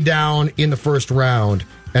way down in the first round,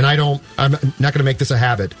 and I'm not going to make this a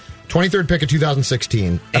habit. 23rd pick of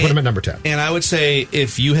 2016. I put him at number 10. And I would say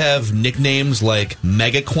if you have nicknames like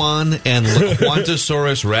Megaquan and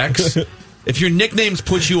Laquantosaurus Rex, if your nicknames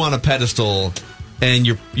put you on a pedestal and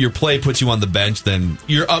your play puts you on the bench, then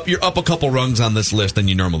you're up a couple rungs on this list than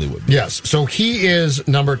you normally would be. Yes, so he is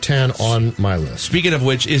number 10 on my list. Speaking of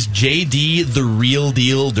which, is JD the real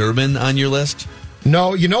deal Durbin on your list?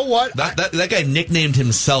 No, you know what? That guy nicknamed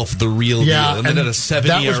himself the real deal, and then at a 7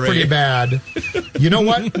 that ERA. was pretty bad. You know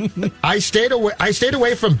what? I stayed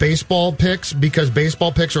away from baseball picks because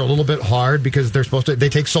baseball picks are a little bit hard because they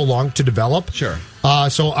take so long to develop. Sure.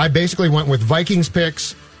 So I basically went with Vikings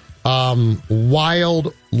picks,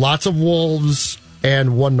 Wild, lots of Wolves,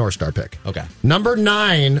 and one North Star pick. Okay. Number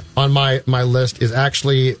 9 on my list is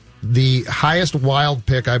actually the highest Wild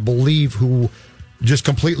pick, I believe, who just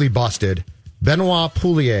completely busted. Benoit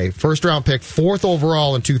Pouliot, first-round pick, 4th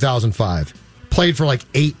overall in 2005. Played for like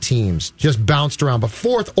 8 teams, just bounced around. But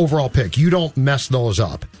 4th overall pick, you don't mess those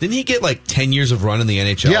up. Didn't he get like 10 years of run in the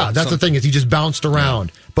NHL? Yeah, that's the thing, is he just bounced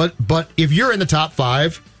around. Yeah. But if you're in the top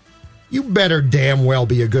 5, you better damn well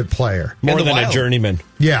be a good player. More than a journeyman.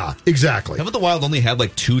 Yeah, exactly. Haven't the Wild only had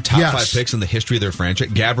like 2 top 5 picks in the history of their franchise?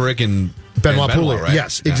 Gaborik and Benoit Pouliot, right?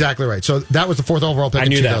 Yes, exactly right. So that was the 4th overall pick I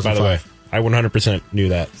knew that, by the way. I 100% knew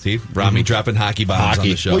that. See, Rami dropping hockey bombs on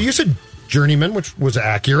the show. Well, you said journeyman, which was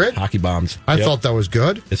accurate. Hockey bombs. I thought that was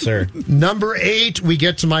good. Yes, sir. Number 8, we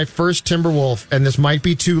get to my first Timberwolf, and this might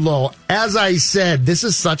be too low. As I said, this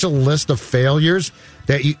is such a list of failures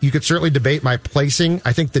that you could certainly debate my placing.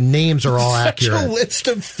 I think the names are all accurate. Such a list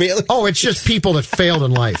of failures. Oh, it's just people that failed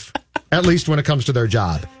in life, at least when it comes to their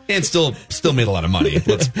job. And still made a lot of money.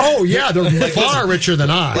 Oh, yeah, they're far richer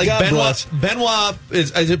than I. Like Benoit,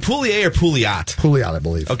 is it Pouliot or Pouliot? Pouliot, I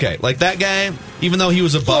believe. Okay, like that guy, even though he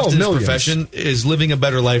was a bust in his profession, is living a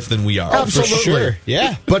better life than we are. Absolutely. For sure.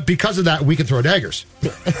 Yeah. But because of that, we can throw daggers.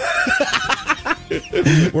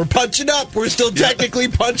 We're punching up. We're still technically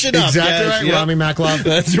punching up. Exactly right, yep. Rami Maklov.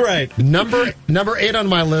 That's right. Number 8 on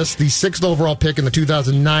my list, the 6th overall pick in the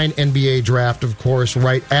 2009 NBA draft, of course,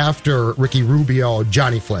 right after Ricky Rubio,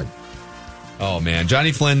 Johnny Flynn. Oh, man.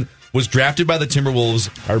 Johnny Flynn was drafted by the Timberwolves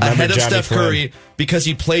ahead of Johnny Steph Curry because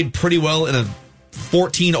he played pretty well in a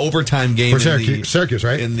 14 overtime game for Syracuse,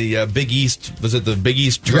 right? In the Big East. Was it the Big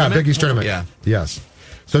East tournament? Yeah, Big East tournament. Yeah. Yes.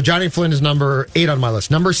 So Johnny Flynn is number 8 on my list.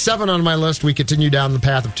 Number 7 on my list, we continue down the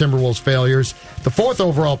path of Timberwolves failures. The 4th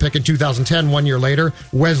overall pick in 2010, 1 year later,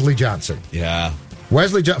 Wesley Johnson. Yeah.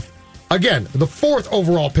 Again, the 4th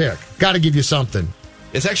overall pick. Got to give you something.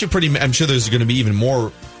 It's actually I'm sure there's going to be even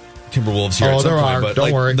more Timberwolves here at some point. But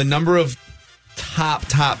Don't worry. The number of top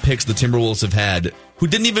picks the Timberwolves have had who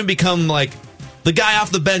didn't even become like the guy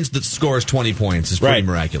off the bench that scores 20 points is pretty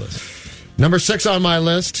miraculous. Number 6 on my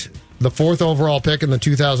list, the 4th overall pick in the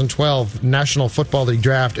 2012 National Football League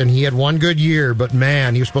draft, and he had one good year, but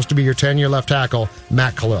man, he was supposed to be your 10-year left tackle,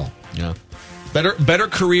 Matt Khalil. Yeah. Better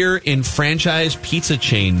career in franchise pizza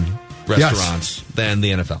chain restaurants than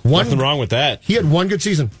the NFL. Nothing wrong with that. He had one good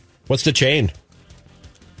season. What's the chain?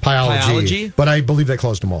 Pyology. But I believe they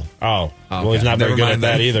closed them all. Oh. Well, he's not very good at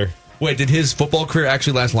that either. Wait, did his football career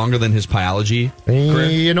actually last longer than his Pyology career?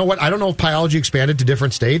 You know what? I don't know if Pyology expanded to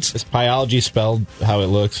different states. Is Pyology spelled how it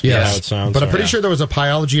looks? Yes. How it sounds? But I'm pretty sure there was a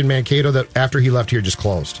Pyology in Mankato that after he left here just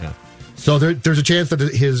closed. Yeah. So there's a chance that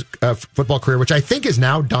his football career, which I think is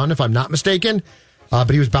now done if I'm not mistaken, but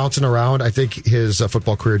he was bouncing around. I think his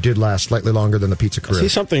football career did last slightly longer than the pizza career. I see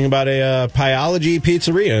something about a Pyology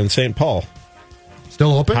pizzeria in St. Paul.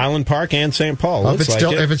 Still open? Highland Park and St. Paul. If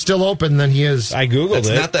it's still open, then he is. I Googled It's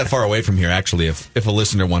it. not that far away from here, actually, if a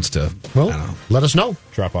listener wants to. Well, I don't know. let us know.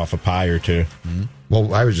 Drop off a pie or two. Mm-hmm.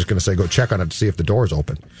 Well, I was just going to say go check on it to see if the door's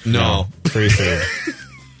open. No. Free food.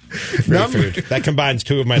 Free food. That combines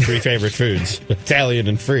 2 of my 3 favorite foods, Italian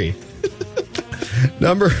and free.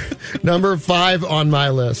 Number 5 on my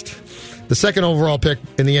list. The 2nd overall pick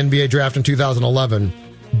in the NBA draft in 2011,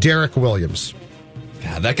 Derek Williams.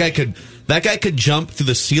 Yeah, that guy could jump through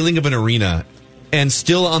the ceiling of an arena and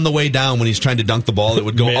still on the way down when he's trying to dunk the ball, it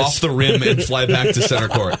would go off the rim and fly back to center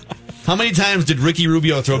court. How many times did Ricky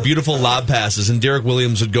Rubio throw beautiful lob passes and Derek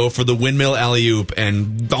Williams would go for the windmill alley-oop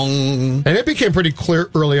and dong? And it became pretty clear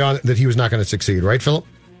early on that he was not going to succeed, right, Philip?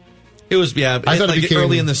 It was, yeah. I thought it became,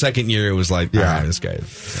 early in the second year, it was like, this guy,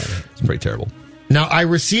 it's pretty terrible. Now, I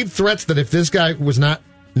received threats that if this guy was not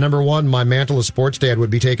number 1, my mantle as sports dad would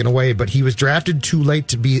be taken away, but he was drafted too late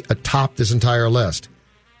to be atop this entire list.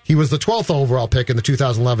 He was the 12th overall pick in the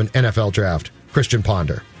 2011 NFL draft, Christian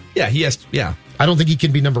Ponder. Yeah, he has, yeah. I don't think he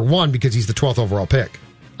can be number 1 because he's the 12th overall pick.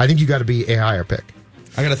 I think you got to be a higher pick.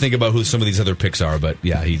 I got to think about who some of these other picks are, but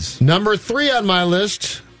yeah, he's... Number 3 on my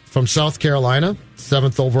list, from South Carolina,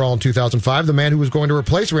 7th overall in 2005, the man who was going to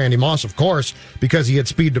replace Randy Moss, of course, because he had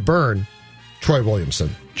speed to burn, Troy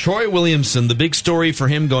Williamson. Troy Williamson, the big story for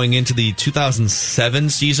him going into the 2007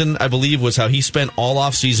 season, I believe, was how he spent all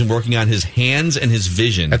offseason working on his hands and his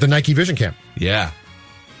vision. At the Nike Vision Camp. Yeah.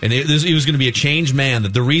 And he was going to be a changed man.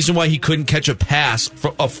 That the reason why he couldn't catch a pass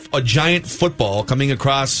for a giant football coming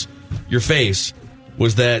across your face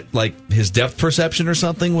Was that like his depth perception or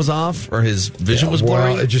something was off, or his vision was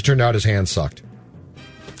blurry? Well, it just turned out his hand sucked.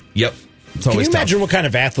 Yep. Can you imagine what kind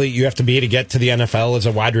of athlete you have to be to get to the NFL as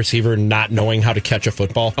a wide receiver not knowing how to catch a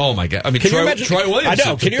football? Oh, my God. I mean, Can you Troy imagine, Williams. I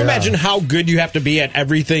know. Can you imagine how good you have to be at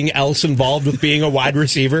everything else involved with being a wide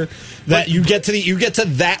receiver that you get to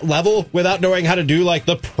that level without knowing how to do like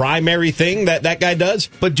the primary thing that guy does?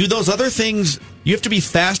 But do those other things, you have to be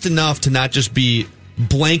fast enough to not just be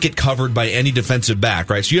blanket covered by any defensive back,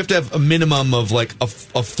 right? So you have to have a minimum of like a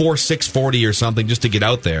 4.6 40 or something just to get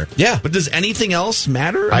out there. Yeah. But does anything else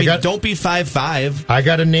matter? I mean, don't be 5'5". I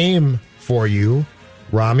got a name for you,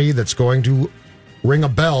 Rami, that's going to ring a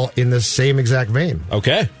bell in the same exact vein.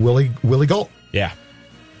 Okay. Willie Galt. Yeah.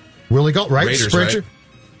 Willie Galt, right? Raiders, Sprinter.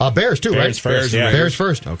 right? Bears too, Bears right? first, yeah. Bears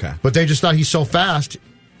first. Okay. But they just thought he's so fast,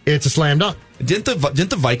 it's a slam dunk. Didn't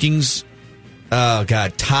the Vikings? Oh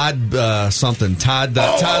God, Todd Lober,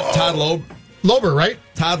 right?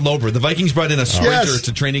 Todd Lober. The Vikings brought in a sprinter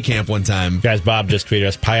to training camp one time. Guys, Bob just tweeted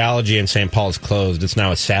us, Pyology in St. Paul is closed. It's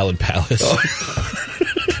now a salad palace.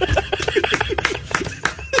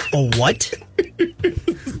 A what?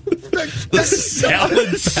 The salad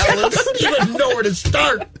palace? I don't even know where to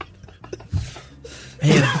start.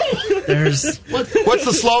 Hey, there's... What's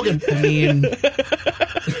the slogan? I mean...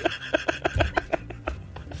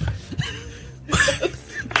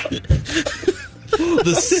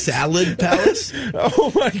 The salad palace?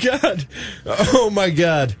 Oh my God. Oh my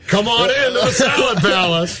God. Come on in to the salad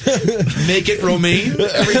palace. Make it romaine? I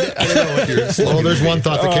don't know what your slogan Oh, there's one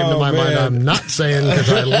thought that came to my mind I'm not saying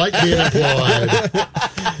because I like being employed.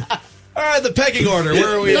 All right, the pecking order.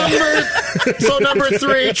 Where are we at? Number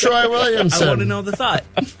 3, Troy Williamson. I want to know the thought.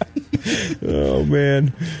 Oh,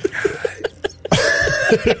 man.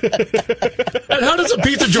 And how does a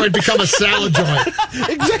pizza joint become a salad joint?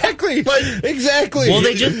 Exactly. Exactly. Well,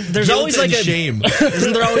 there's always like a shame.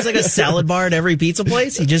 Isn't there always like a salad bar at every pizza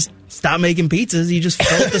place? You just stop making pizzas. You just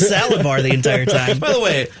fill up the salad bar the entire time. By the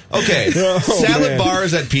way, okay, salad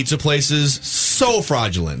bars at pizza places, so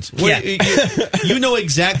fraudulent. You know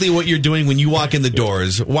exactly what you're doing when you walk in the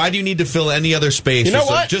doors. Why do you need to fill any other space? You know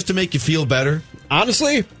what? Just to make you feel better?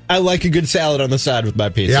 Honestly, I like a good salad on the side with my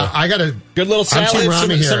pizza. Yeah, I got a good little salad,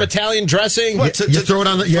 some Italian dressing. You throw it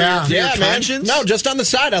on the yeah, man. No, just on the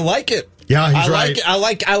side. I like it. Yeah, he's right.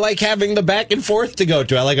 I like having the back and forth to go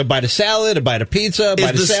to. I like a bite of salad, a bite of pizza, a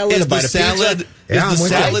bite of salad, a bite of pizza. Is the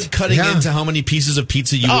salad cutting into how many pieces of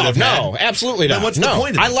pizza you would have had? No, absolutely not. Then what's the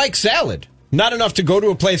point of it? I like salad. Not enough to go to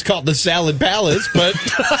a place called the Salad Palace, but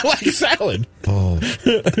I like salad. Oh,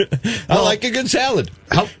 I like a good salad.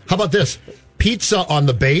 How about this? Pizza on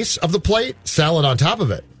the base of the plate, salad on top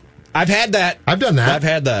of it. I've had that. I've done that. I've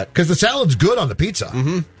had that. Because the salad's good on the pizza.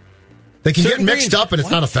 Mm-hmm. They can get mixed up and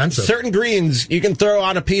it's not offensive. Certain greens you can throw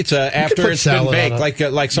on a pizza after it's been baked, like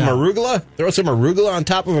some arugula. Throw some arugula on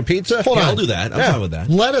top of a pizza. Hold on. I'll do that. I'm fine with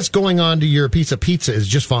that. Lettuce going on to your piece of pizza is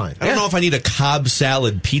just fine. I don't know if I need a Cobb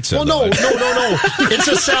salad pizza. Well, no. It's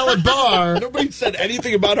a salad bar. Nobody said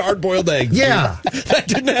anything about hard-boiled eggs. Yeah. That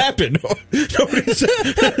didn't happen. Nobody said.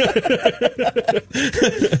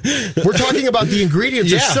 We're talking about the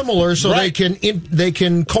ingredients are similar, so they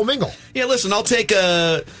can commingle. Yeah, listen, I'll take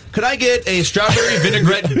a... Could I get a strawberry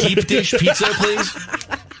vinaigrette deep dish pizza, please?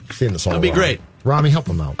 That'd be great. Rami, help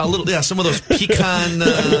him out. A little, some of those pecan,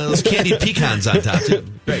 those candied pecans on top too.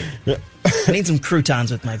 Great. I need some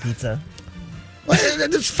croutons with my pizza. Well,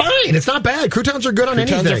 it's fine. It's not bad. Croutons are good on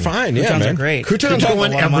anything. Croutons are fine. Yeah, croutons man. are great. Croutons go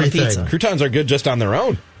on everything. Croutons are good just on their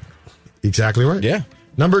own. Exactly right. Yeah.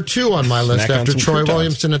 Number 2 on my list after Troy croutons.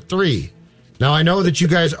 Williamson at 3. Now I know that you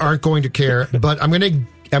guys aren't going to care, but I'm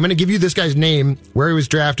going to give you this guy's name, where he was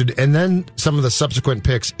drafted, and then some of the subsequent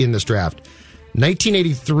picks in this draft.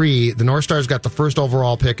 1983, the North Stars got the first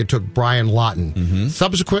overall pick and took Brian Lawton. Mm-hmm.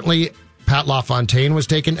 Subsequently, Pat LaFontaine was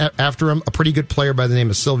taken after him. A pretty good player by the name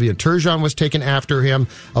of Sylvain Turgeon was taken after him.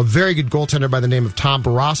 A very good goaltender by the name of Tom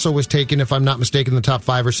Barrasso was taken, if I'm not mistaken, in the top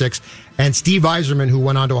 5 or 6. And Steve Yzerman, who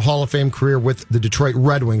went on to a Hall of Fame career with the Detroit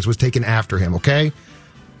Red Wings, was taken after him, okay?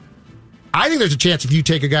 I think there's a chance if you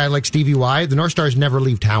take a guy like Stevie Y, the North Stars never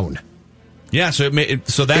leave town. Yeah, so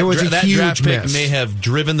that draft pick may have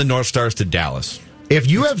driven the North Stars to Dallas. If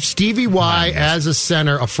you have Stevie Y as a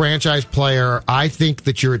center, a franchise player, I think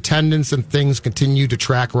that your attendance and things continue to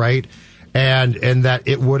track right, and that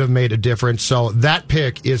it would have made a difference. So that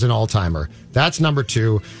pick is an all-timer. That's number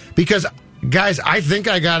 2. Because, guys, I think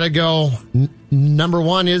I got to go. Number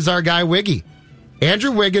 1 is our guy Wiggy.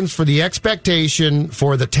 Andrew Wiggins, for the expectation,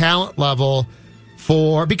 for the talent level,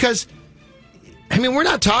 because I mean, we're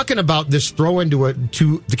not talking about this throw into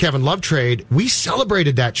to the Kevin Love trade. We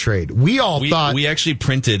celebrated that trade. We thought we actually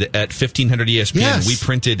printed at 1500 ESPN. Yes. We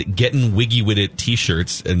printed "Getting Wiggy with It"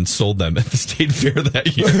 T-shirts and sold them at the State Fair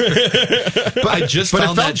that year. I just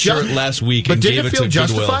found that shirt last week and gave it to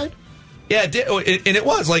justified? Goodwill. Yeah, it did, and it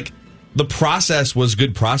was like the process was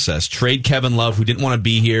good process. Trade Kevin Love, who didn't want to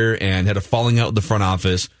be here and had a falling out with the front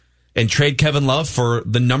office, and trade Kevin Love for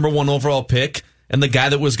the number 1 overall pick. And the guy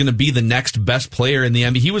that was going to be the next best player in the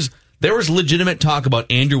NBA, there was legitimate talk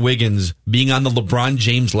about Andrew Wiggins being on the LeBron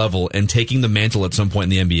James level and taking the mantle at some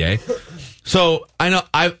point in the NBA. So I know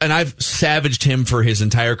I've savaged him for his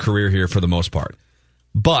entire career here for the most part.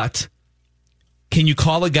 But can you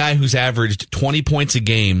call a guy who's averaged 20 points a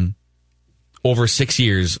game over 6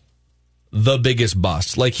 years the biggest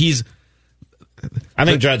bust? Like I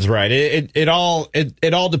think Judd's right. It all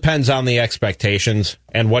depends on the expectations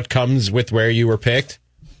and what comes with where you were picked.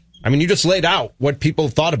 I mean, you just laid out what people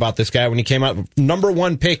thought about this guy when he came out. Number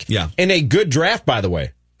 1 pick in a good draft, by the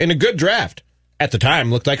way. In a good draft. At the time,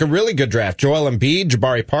 looked like a really good draft. Joel Embiid,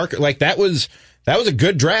 Jabari Parker, like that was a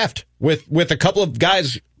good draft with a couple of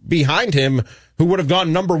guys behind him who would have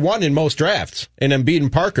gone number 1 in most drafts in Embiid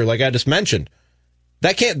and Parker, like I just mentioned.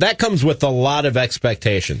 That comes with a lot of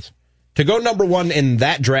expectations. To go number 1 in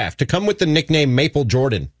that draft, to come with the nickname Maple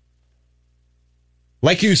Jordan.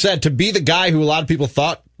 Like you said, to be the guy who a lot of people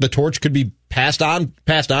thought the torch could be passed on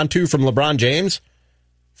to from LeBron James.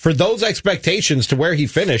 For those expectations to where he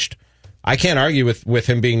finished, I can't argue with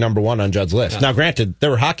him being number 1 on Judd's list. Yeah. Now, granted, there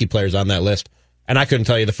were hockey players on that list, and I couldn't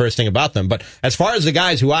tell you the first thing about them. But as far as the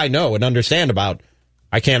guys who I know and understand about,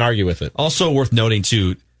 I can't argue with it. Also worth noting,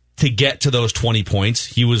 too, to get to those 20 points,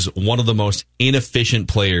 he was one of the most inefficient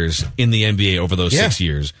players in the NBA over those 6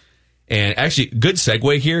 years. And actually, good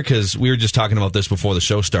segue here, because we were just talking about this before the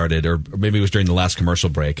show started, or maybe it was during the last commercial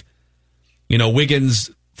break. You know,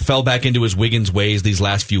 Wiggins fell back into his Wiggins ways these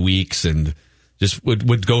last few weeks and just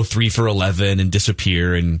would go 3 for 11 and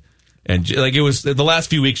disappear. And like it was, the last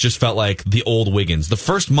few weeks just felt like the old Wiggins. The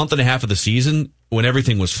first month and a half of the season, when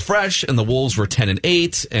everything was fresh and the Wolves were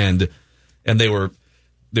 10-8 and they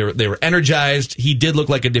were energized, he did look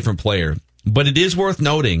like a different player. But it is worth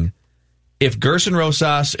noting, if Gerson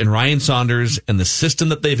Rosas and Ryan Saunders and the system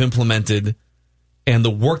that they've implemented and the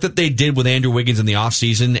work that they did with Andrew Wiggins in the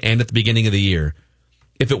offseason and at the beginning of the year,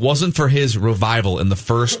 if it wasn't for his revival in the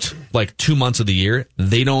first 2 months of the year,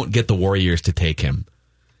 they don't get the Warriors to take him.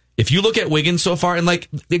 If you look at Wiggins so far, and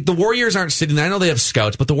the Warriors aren't sitting there, I know they have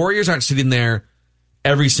scouts, but the Warriors aren't sitting there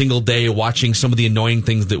every single day watching some of the annoying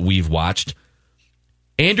things that we've watched.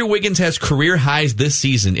 Andrew Wiggins has career highs this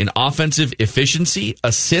season in offensive efficiency,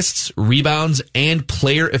 assists, rebounds, and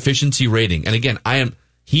player efficiency rating. And again,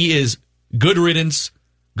 he is good riddance.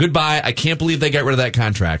 Goodbye. I can't believe they got rid of that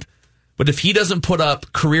contract. But if he doesn't put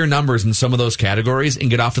up career numbers in some of those categories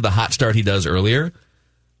and get off to the hot start he does earlier,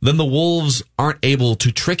 then the Wolves aren't able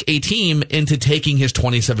to trick a team into taking his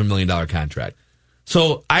 $27 million contract.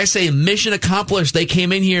 So I say mission accomplished. They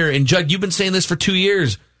came in here, and Judd, you've been saying this for 2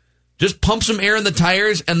 years. Just pump some air in the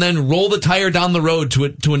tires and then roll the tire down the road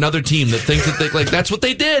to another team that thinks that that's what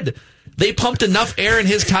they did. They pumped enough air in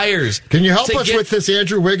his tires. Can you help us with this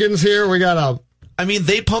Andrew Wiggins here?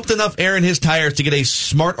 They pumped enough air in his tires to get a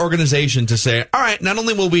smart organization to say, all right, not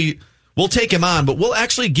only we'll take him on, but we'll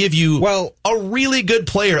actually give you a really good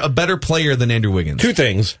player, a better player than Andrew Wiggins. 2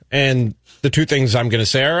 things, and the 2 things I'm going to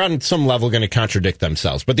say are on some level going to contradict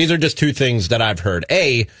themselves. But these are just 2 things that I've heard.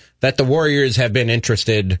 A, that the Warriors have been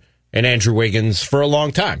interested in Andrew Wiggins for a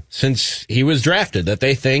long time, since he was drafted, that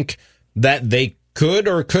they think that they could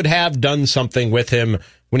or could have done something with him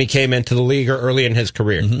when he came into the league or early in his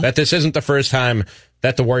career. Mm-hmm. That this isn't the first time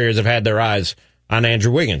that the Warriors have had their eyes on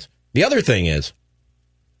Andrew Wiggins. The other thing is,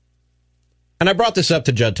 and I brought this up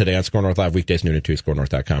to Judd today on Score North Live, weekdays noon at 2,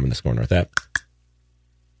 scorenorth.com and the Score North app.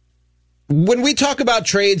 When we talk about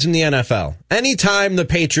trades in the NFL, anytime the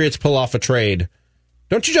Patriots pull off a trade,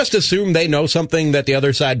 don't you just assume they know something that the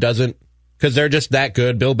other side doesn't? Because they're just that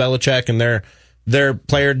good. Bill Belichick and their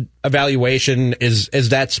player evaluation is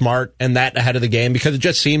that smart and that ahead of the game, because it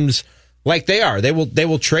just seems like they are. They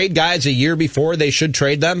will trade guys a year before they should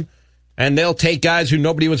trade them, and they'll take guys who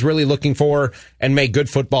nobody was really looking for and make good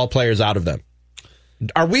football players out of them.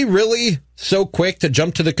 Are we really so quick to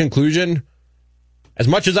jump to the conclusion, as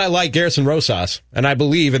much as I like Gerson Rosas, and I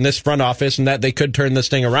believe in this front office and that they could turn this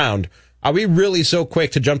thing around, are we really so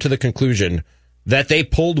quick to jump to the conclusion that they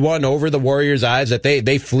pulled one over the Warriors' eyes, that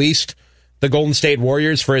they fleeced the Golden State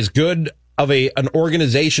Warriors for as good of an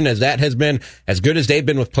organization as that has been, as good as they've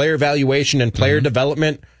been with player evaluation and player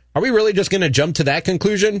development? Are we really just going to jump to that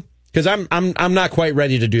conclusion? Because I'm not quite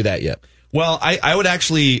ready to do that yet. Well, I would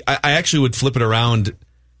actually would flip it around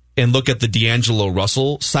and look at the D'Angelo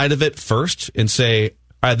Russell side of it first and say,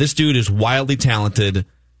 all right, this dude is wildly talented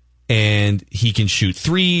and he can shoot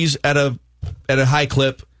threes at a high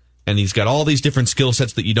clip, and he's got all these different skill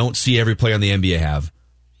sets that you don't see every player in the NBA have.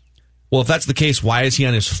 Well, if that's the case, why is he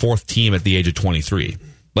on his fourth team at the age of 23?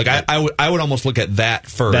 Like I would almost look at that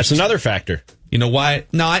first. That's another factor. You know why?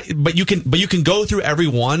 No, but you can go through every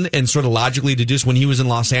one and sort of logically deduce. When he was in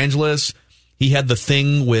Los Angeles, he had the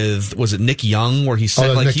thing with, was it Nick Young, where he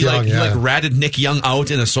said he ratted Nick Young out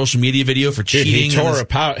in a social media video for cheating.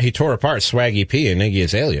 He tore apart Swaggy P and Iggy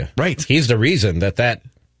Azalea. Right. He's the reason that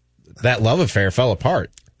love affair fell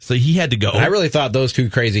apart. So he had to go. And I really thought those two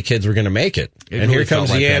crazy kids were going to make it. And really here comes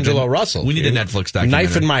D'Angelo Russell. We need a Netflix documentary.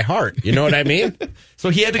 Knife in my heart. You know what I mean? So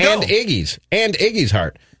he had to go. And Iggy's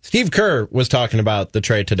heart. Steve Kerr was talking about the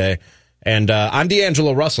trade today. And on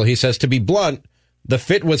D'Angelo Russell, he says, to be blunt, the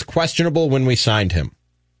fit was questionable when we signed him.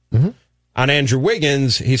 Mm-hmm. On Andrew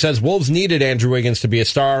Wiggins, he says, Wolves needed Andrew Wiggins to be a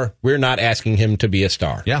star. We're not asking him to be a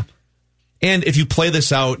star. Yeah. And if you play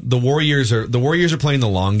this out, the Warriors are playing the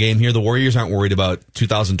long game here. The Warriors aren't worried about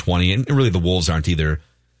 2020, and really the Wolves aren't either.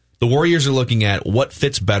 The Warriors are looking at what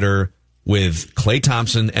fits better with Klay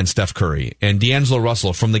Thompson and Steph Curry. And D'Angelo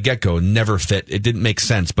Russell from the get-go never fit. It didn't make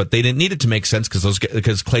sense, but they didn't need it to make sense because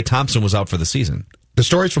Klay Thompson was out for the season. The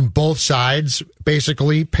stories from both sides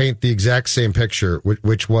basically paint the exact same picture,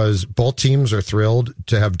 which was both teams are thrilled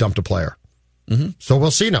to have dumped a player. Mm-hmm. So we'll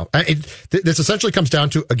see now. This essentially comes down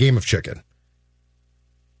to a game of chicken.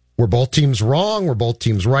 Were both teams wrong? Were both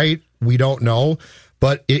teams right? We don't know.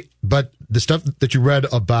 But the stuff that you read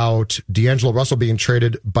about D'Angelo Russell being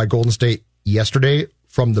traded by Golden State yesterday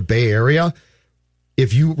from the Bay Area,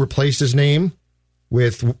 if you replace his name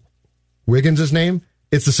with Wiggins' name,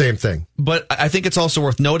 it's the same thing. But I think it's also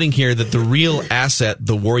worth noting here that the real asset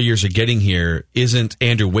the Warriors are getting here isn't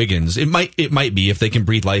Andrew Wiggins. It might be if they can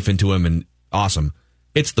breathe life into him, and awesome.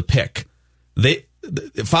 It's the pick. They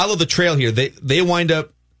follow the trail here. They wind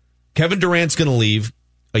up. Kevin Durant's going to leave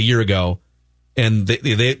a year ago, and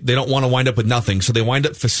they don't want to wind up with nothing, so they wind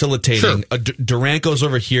up facilitating. Sure. Durant goes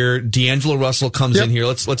over here. D'Angelo Russell comes in here.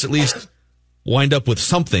 Let's at least wind up with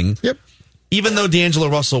something. Yep. Even though D'Angelo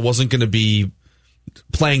Russell wasn't going to be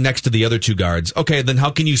playing next to the other two guards, okay, then how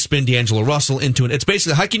can you spin D'Angelo Russell into it? It's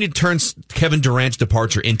basically, how can you turn Kevin Durant's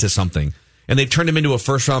departure into something? And they've turned him into a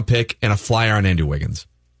first-round pick and a flyer on Andrew Wiggins.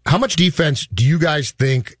 How much defense do you guys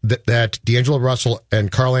think that D'Angelo Russell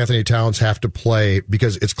and Karl Anthony Towns have to play?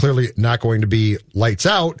 Because it's clearly not going to be lights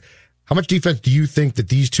out. How much defense do you think that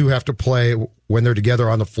these two have to play when they're together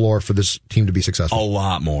on the floor for this team to be successful? A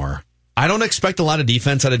lot more. I don't expect a lot of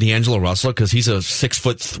defense out of D'Angelo Russell because he's a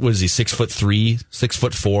 6'3",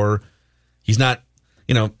 6'4". He's not,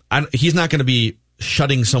 he's not going to be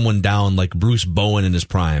shutting someone down like Bruce Bowen in his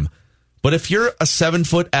prime. But if you're a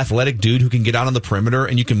 7-foot athletic dude who can get out on the perimeter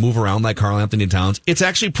and you can move around like Karl Anthony Towns, it's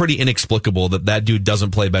actually pretty inexplicable that dude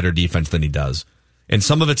doesn't play better defense than he does. And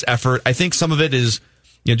some of it's effort. I think some of it is,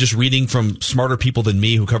 just reading from smarter people than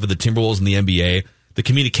me who cover the Timberwolves in the NBA. The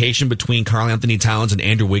communication between Karl Anthony Towns and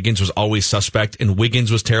Andrew Wiggins was always suspect, and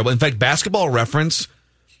Wiggins was terrible. In fact, Basketball Reference,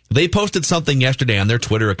 they posted something yesterday on their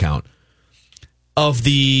Twitter account of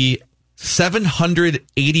the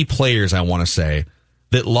 780 players, I want to say,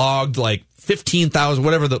 that logged like 15,000,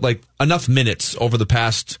 whatever, enough minutes over the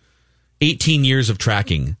past 18 years of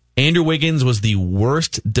tracking. Andrew Wiggins was the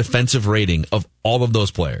worst defensive rating of all of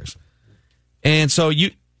those players. And so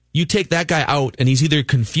you take that guy out and he's either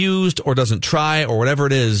confused or doesn't try or whatever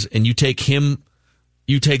it is, and you take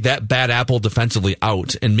that bad apple defensively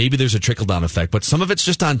out, and maybe there's a trickle-down effect. But some of it's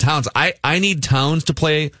just on Towns. I need Towns to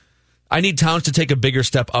play. I need Towns to take a bigger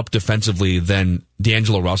step up defensively than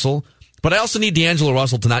D'Angelo Russell. But I also need D'Angelo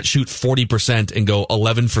Russell to not shoot 40% and go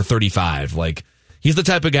 11 for 35. Like, he's the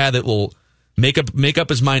type of guy that will make up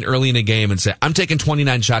his mind early in a game and say, I'm taking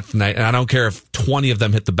 29 shots tonight, and I don't care if 20 of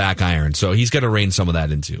them hit the back iron. So he's got to rein some of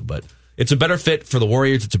that into. But it's a better fit for the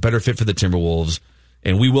Warriors. It's a better fit for the Timberwolves.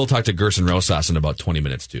 And we will talk to Gerson Rosas in about 20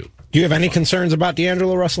 minutes, too. Do you have any concerns about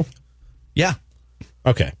D'Angelo Russell? Yeah.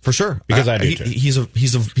 Okay. For sure. Because I do, too.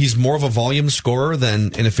 He's more of a volume scorer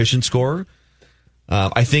than an efficient scorer.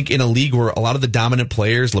 I think in a league where a lot of the dominant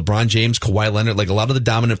players, LeBron James, Kawhi Leonard, a lot of the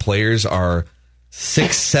dominant players are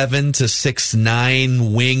 6'7" to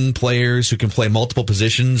 6'9" wing players who can play multiple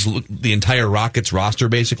positions, the entire Rockets roster,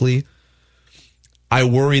 basically. I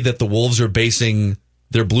worry that the Wolves are basing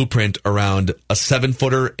their blueprint around a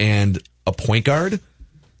 7-footer and a point guard.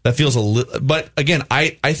 That feels a little, but again,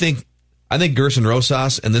 I think Gerson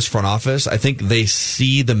Rosas and this front office, I think they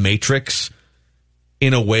see the matrix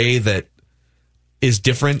in a way that is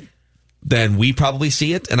different than we probably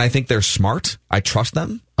see it, and I think they're smart. I trust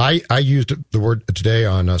them. I used the word today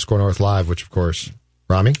on Score North Live, which, of course,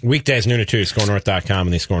 Rami? Weekdays, noon to 2, scorenorth.com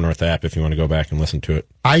and the Score North app if you want to go back and listen to it.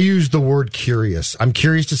 I used the word curious. I'm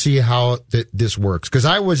curious to see how this works, because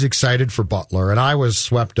I was excited for Butler, and I was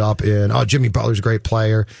swept up in, Jimmy Butler's a great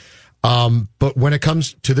player. But when it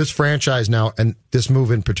comes to this franchise now, and this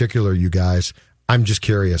move in particular, you guys, I'm just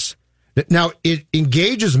curious. Now, it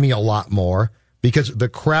engages me a lot more, because the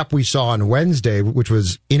crap we saw on Wednesday, which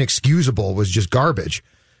was inexcusable, was just garbage.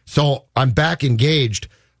 So I'm back engaged,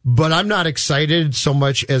 but I'm not excited so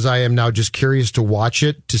much as I am now just curious to watch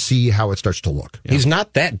it to see how it starts to look. Yeah. He's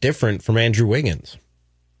not that different from Andrew Wiggins.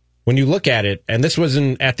 When you look at it, and this was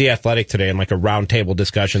at The Athletic today in like a roundtable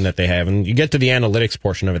discussion that they have, and you get to the analytics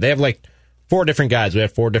portion of it. They have like 4 different guys. We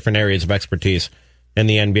have 4 different areas of expertise in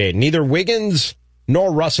the NBA. Neither Wiggins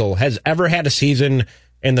nor Russell has ever had a season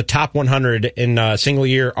in the top 100 in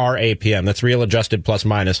single-year RAPM. That's real adjusted plus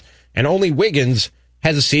minus. And only Wiggins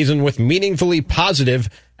has a season with meaningfully positive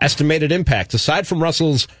estimated impacts. Aside from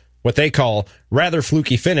Russell's, what they call, rather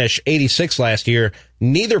fluky finish, 86 last year,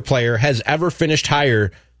 neither player has ever finished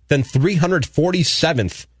higher than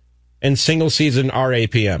 347th in single-season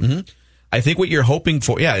RAPM. Mm-hmm. I think what you're hoping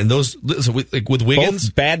for, and those, like with Wiggins.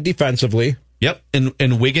 Both bad defensively. Yep,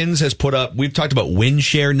 and Wiggins has put up, we've talked about win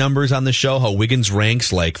share numbers on the show, how Wiggins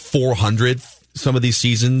ranks like 400th some of these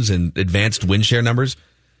seasons in advanced win share numbers.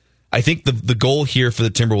 I think the goal here for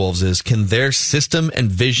the Timberwolves is, can their system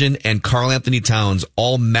and vision and Karl Anthony Towns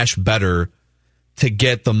all mesh better to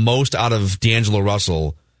get the most out of D'Angelo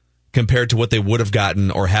Russell compared to what they would have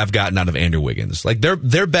gotten or have gotten out of Andrew Wiggins? Like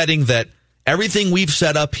they're betting that everything we've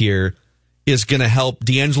set up here is going to help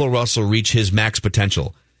D'Angelo Russell reach his max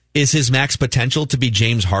potential. Is his max potential to be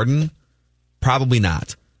James Harden? Probably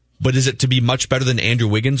not. But is it to be much better than Andrew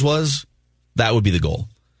Wiggins was? That would be the goal.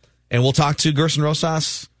 And we'll talk to Gerson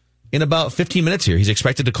Rosas in about 15 minutes here. He's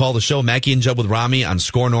expected to call the show, Mackey and Judd with Rami, on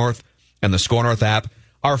Score North and the Score North app.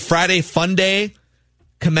 Our Friday Fun Day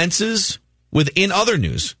commences with In Other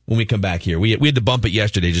News when we come back here. We had to bump it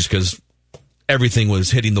yesterday just because everything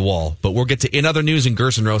was hitting the wall. But we'll get to In Other News and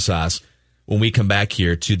Gerson Rosas when we come back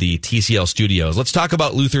here to the TCL studios. Let's talk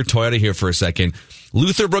about Luther Toyota here for a second.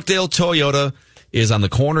 Luther Brookdale Toyota is on the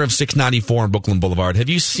corner of 694 and Brooklyn Boulevard. Have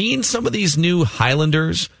you seen some of these new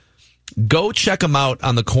Highlanders? Go check them out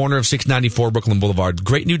on the corner of 694 Brooklyn Boulevard.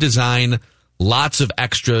 Great new design, lots of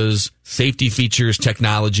extras, safety features,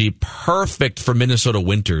 technology, perfect for Minnesota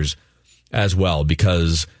winters as well,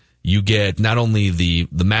 because you get not only the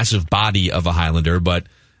massive body of a Highlander, but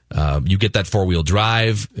you get that 4-wheel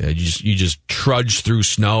drive. You just trudge through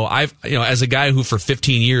snow. As a guy who for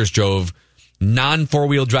 15 years drove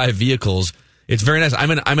non-4-wheel drive vehicles, it's very nice.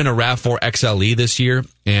 I'm in a RAV4 XLE this year,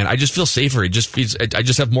 and I just feel safer. I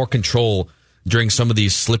just have more control during some of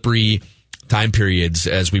these slippery time periods,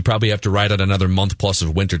 as we probably have to ride out another month plus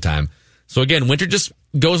of winter time. So again, winter just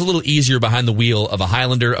goes a little easier behind the wheel of a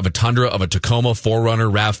Highlander, of a Tundra, of a Tacoma, 4Runner,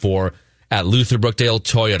 RAV4 at Luther Brookdale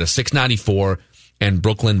Toyota, 694 and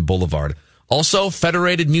Brooklyn Boulevard. Also,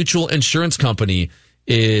 Federated Mutual Insurance Company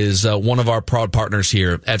is one of our proud partners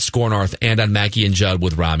here at Score North and on Mackey and Judd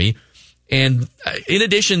with Rami. And in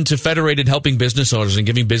addition to Federated helping business owners and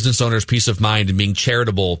giving business owners peace of mind and being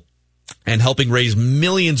charitable and helping raise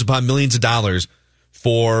millions upon millions of dollars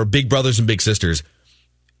for big brothers and big sisters,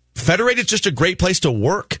 Federated is just a great place to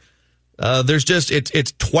work.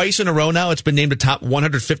 It's twice in a row now. It's been named a top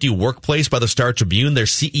 150 workplace by the Star Tribune. Their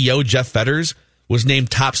CEO, Jeff Fetters, was named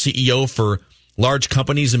top CEO for large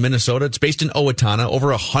companies in Minnesota. It's based in Owatonna, over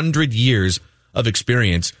 100 years of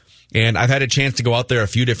experience. And I've had a chance to go out there a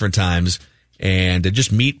few different times and to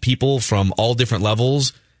just meet people from all different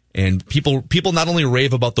levels. And people not only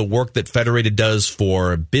rave about the work that Federated does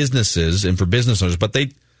for businesses and for business owners, but they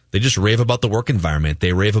just rave about the work environment.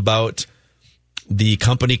 They rave about the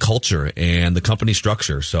company culture and the company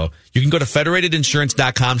structure. So you can go to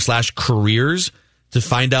federatedinsurance.com/careers to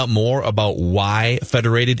find out more about why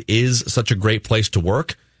Federated is such a great place to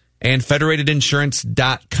work. And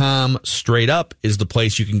federatedinsurance.com straight up is the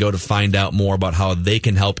place you can go to find out more about how they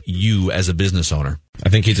can help you as a business owner. I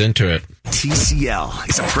think he's into it. TCL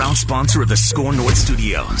is a proud sponsor of the Score North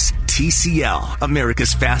Studios. TCL,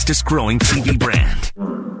 America's fastest growing TV brand.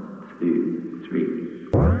 1, 2,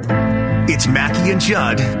 3. It's Mackey and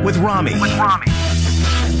Judd with Rami.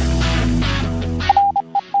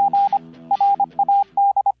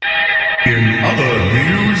 In other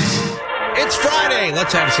news, it's Friday.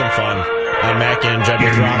 Let's have some fun on Mackey and Judd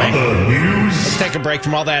with Rami. Let's take a break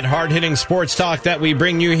from all that hard-hitting sports talk that we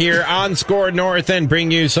bring you here on Score North and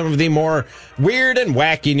bring you some of the more weird and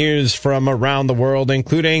wacky news from around the world,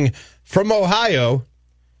 including From Ohio,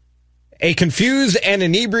 a confused and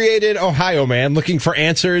inebriated Ohio man looking for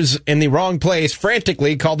answers in the wrong place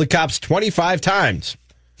frantically called the cops 25 times.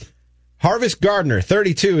 Harvest Gardner,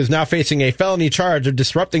 32, is now facing a felony charge of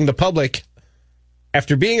disrupting the public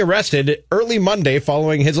after being arrested early Monday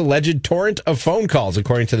following his alleged torrent of phone calls,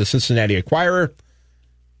 according to the Cincinnati Enquirer,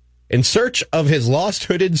 in search of his lost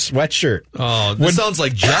hooded sweatshirt. Oh, this sounds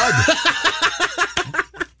like Judd.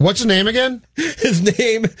 What's his name again? His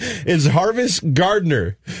name is Harvest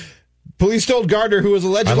Gardner. Police told Gardner, who was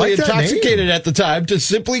allegedly intoxicated at the time, to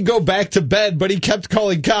simply go back to bed, but he kept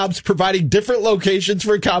calling cops, providing different locations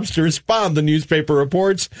for cops to respond, the newspaper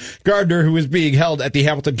reports. Gardner, who was being held at the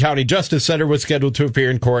Hamilton County Justice Center, was scheduled to appear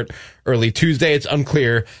in court early Tuesday. It's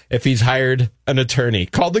unclear if he's hired an attorney.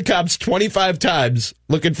 Called the cops 25 times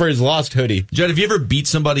looking for his lost hoodie. Judd, have you ever beat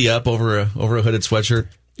somebody up over a hooded sweatshirt?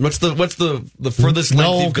 What's the furthest length you've gone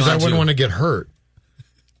to? No, because I wouldn't want to get hurt.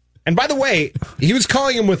 And by the way, he was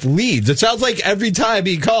calling him with leads. It sounds like every time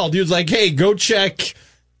he called, he was like, hey, go check,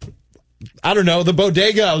 I don't know, the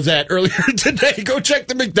bodega I was at earlier today. Go check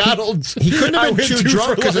the McDonald's. He couldn't have been too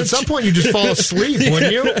drunk because at some point you just fall asleep,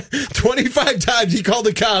 wouldn't you? 25 times he called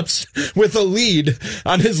the cops with a lead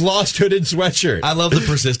on his lost hooded sweatshirt. I love the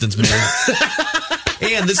persistence, man.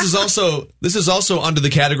 And this is also under the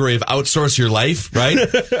category of outsource your life, right?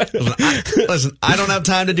 Listen, I don't have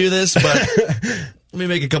time to do this, but let me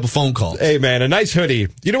make a couple phone calls. Hey, man, a nice hoodie.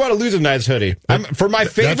 You don't want to lose a nice hoodie. For my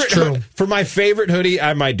favorite hoodie,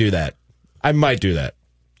 I might do that. In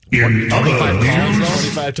other news,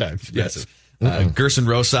 25 times. Yes. Gerson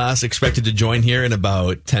Rosas expected to join here in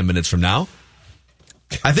about 10 minutes from now.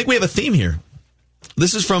 I think we have a theme here.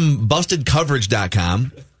 This is from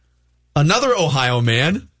BustedCoverage.com. Another Ohio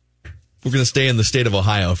man. We're going to stay in the state of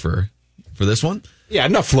Ohio for this one. Yeah,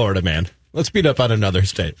 enough Florida, man. Let's beat up on another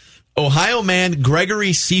state. Ohio man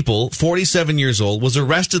Gregory Seipel, 47 years old, was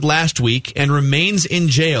arrested last week and remains in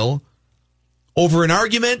jail over an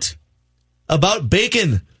argument about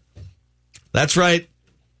bacon. That's right.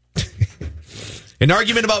 An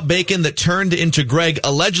argument about bacon that turned into Greg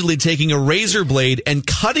allegedly taking a razor blade and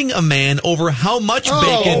cutting a man over how much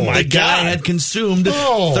bacon the guy had consumed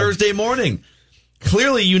Thursday morning.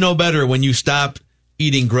 Clearly, you know better when you stop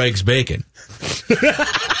eating Greg's bacon.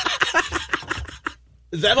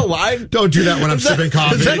 Is that a line? Don't do that when I'm sipping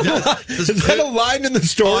coffee. Is that a line in the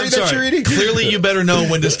story that you're eating? Clearly, you better know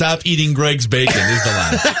when to stop eating Greg's bacon is the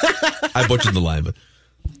line. I butchered the line, but...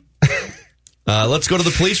 let's go to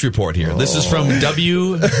the police report here. This is from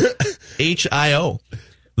WHIO.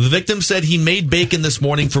 The victim said he made bacon this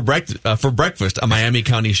morning for breakfast, a Miami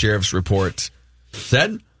County Sheriff's report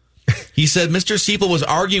said. He said Mr. Seipel was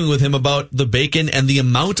arguing with him about the bacon and the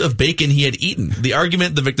amount of bacon he had eaten. The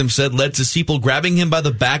argument, the victim said, led to Seipel grabbing him by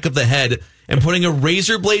the back of the head and putting a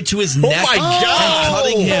razor blade to his neck and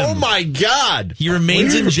cutting him. Oh, my God. He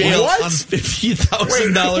remains in jail on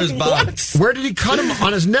 $50,000 bond. Where did he cut him?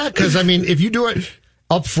 On his neck? Because, I mean, if you do it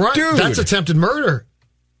up front, that's attempted murder.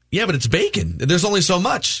 Yeah, but it's bacon. There's only so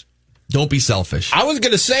much. Don't be selfish. I was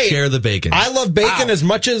going to say... Share the bacon. I love bacon as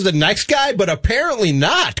much as the next guy, but apparently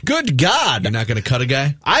not. Good God. You're not going to cut a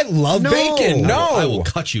guy? I love bacon. No. I will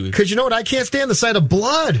cut you. Because you know what? I can't stand the sight of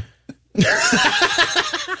blood.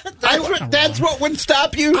 That's what would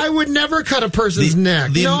stop you? I would never cut a person's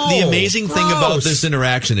neck. The amazing thing about this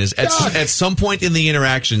interaction is at some point in the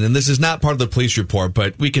interaction, and this is not part of the police report,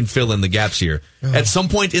 but we can fill in the gaps here. At some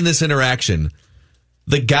point in this interaction,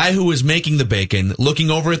 the guy who was making the bacon, looking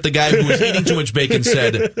over at the guy who was eating too much bacon,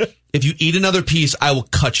 said, if you eat another piece, I will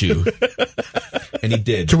cut you. And he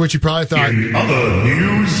did. To which he probably thought, in other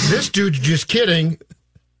news, this dude's just kidding.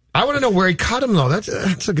 I want to know where he cut him, though.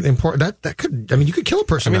 That's important. That could, I mean, you could kill a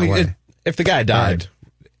person that way. If the guy died,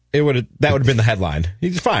 that would have been the headline.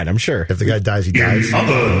 He's fine, I'm sure. If the guy dies, he dies. In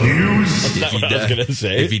other news, That's not what I was going to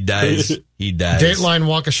say. If he dies, he dies. Dateline,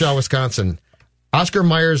 Waukesha, Wisconsin. Oscar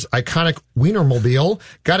Mayer's iconic Wienermobile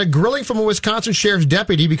got a grilling from a Wisconsin sheriff's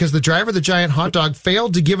deputy because the driver of the giant hot dog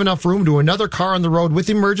failed to give enough room to another car on the road with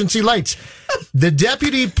emergency lights. The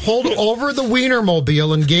deputy pulled over the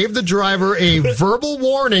Wienermobile and gave the driver a verbal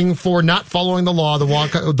warning for not following the law, the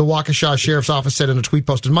Waukesha Sheriff's Office said in a tweet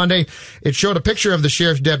posted Monday. It showed a picture of the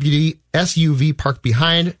sheriff's deputy SUV parked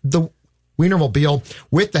behind the Wienermobile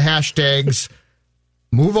with the hashtags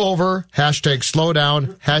move over, hashtag slow down,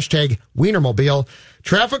 hashtag Wienermobile.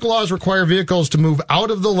 Traffic laws require vehicles to move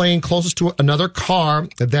out of the lane closest to another car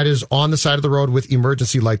that is on the side of the road with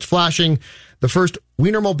emergency lights flashing. The first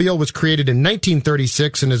Wienermobile was created in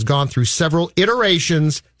 1936 and has gone through several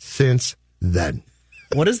iterations since then.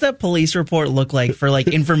 What does that police report look like for like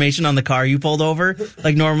information on the car you pulled over?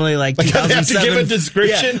 Like normally, like 2007. Have to give a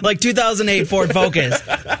description. Yeah, like 2008 Ford Focus.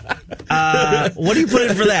 What do you put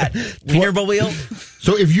in for that? Wienermobile?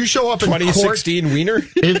 So if you show up in 2016 court, Wiener?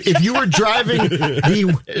 if you were driving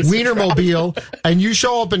the Wienermobile and you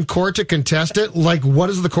show up in court to contest it, like what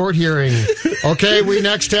is the court hearing? Okay, we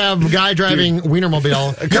next have a guy driving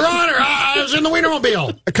Wienermobile. Your Honor, I was in the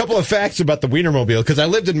Wienermobile. A couple of facts about the Wienermobile, because I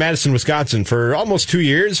lived in Madison, Wisconsin for almost 2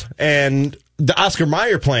 years, and the Oscar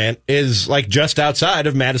Mayer plant is like just outside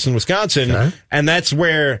of Madison, Wisconsin, okay. And that's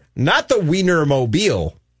where, not the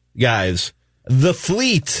Wienermobile, guys, the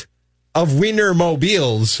fleet of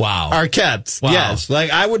Wienermobiles are kept. Wow. Yes.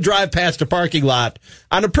 Like, I would drive past a parking lot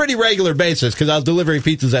on a pretty regular basis because I was delivering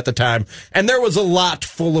pizzas at the time, and there was a lot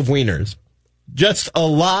full of wieners. Just a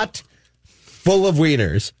lot full of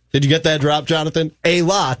wieners. Did you get that drop, Jonathan? A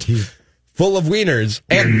lot full of wieners.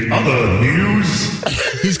 And in other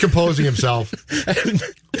news, he's composing himself.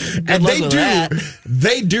 and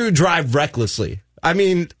they do drive recklessly. I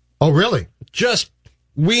mean, oh, really? Just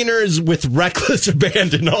wieners with reckless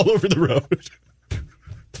abandon all over the road.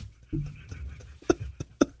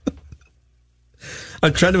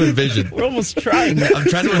 I'm trying to envision. We're almost trying that. I'm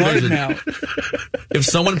trying to envision now. If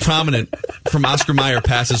someone prominent from Oscar Mayer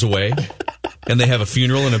passes away and they have a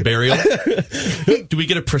funeral and a burial, do we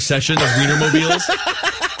get a procession of Wienermobiles?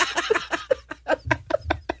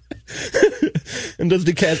 And does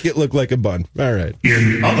the casket look like a bun? All right.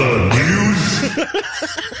 In other news,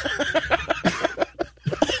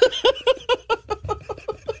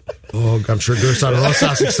 oh, I'm sure Gerson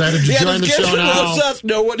Rosas excited to join the show now. Rosas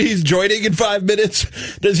know what he's joining in 5 minutes?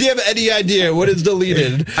 Does he have any idea what is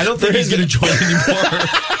deleted? I don't think he's going to join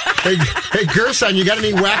anymore. Hey, Gerson, you got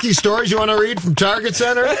any wacky stories you want to read from Target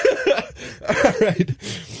Center? All right.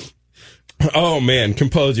 Oh, man.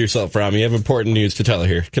 Compose yourself, Rami. You have important news to tell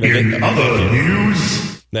here. Can I in other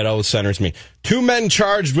news, that always centers me. 2 men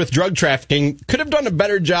charged with drug trafficking could have done a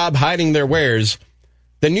better job hiding their wares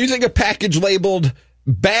than using a package labeled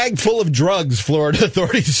bag full of drugs, Florida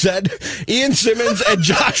authorities said. Ian Simmons and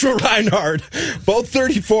Joshua Reinhardt, both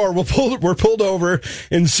 34, were pulled over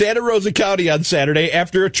in Santa Rosa County on Saturday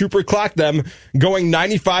after a trooper clocked them going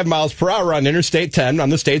 95 miles per hour on Interstate 10 on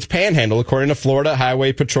the state's panhandle, according to Florida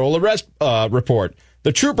Highway Patrol arrest report.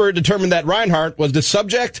 The trooper determined that Reinhardt was the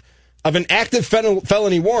subject of an active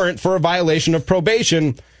felony warrant for a violation of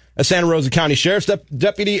probation. A Santa Rosa County Sheriff's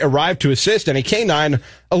deputy arrived to assist, and a canine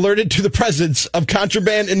alerted to the presence of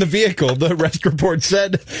contraband in the vehicle. The arrest report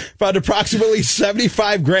said found approximately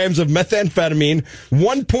 75 grams of methamphetamine,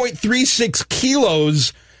 1.36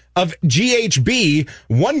 kilos of GHB,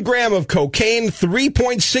 1 gram of cocaine,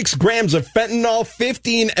 3.6 grams of fentanyl,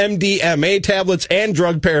 15 MDMA tablets, and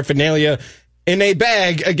drug paraphernalia in a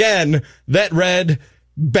bag, again, that read,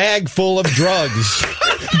 bag full of drugs.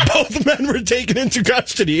 Both men were taken into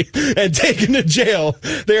custody and taken to jail.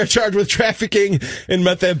 They are charged with trafficking in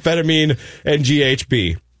methamphetamine and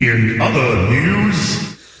GHB. In other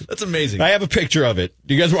news, that's amazing. I have a picture of it.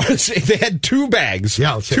 Do you guys want to see? They had 2 bags.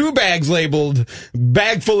 Yeah, 2 bags labeled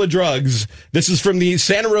bag full of drugs. This is from the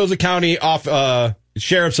Santa Rosa County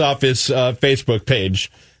Sheriff's Office Facebook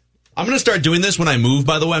page. I'm going to start doing this when I move,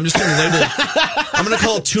 by the way. I'm just going to label I'm going to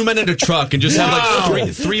call it 2 men in a truck and just have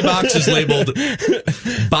like three boxes labeled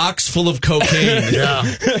box full of cocaine. Yeah.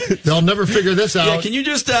 They'll never figure this out. Yeah, can you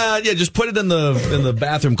just just put it in the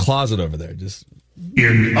bathroom closet over there. Just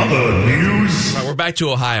in other news. All right, we're back to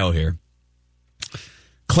Ohio here.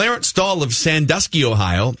 Clarence Stahl of Sandusky,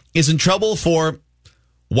 Ohio, is in trouble for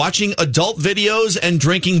watching adult videos and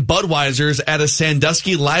drinking Budweisers at a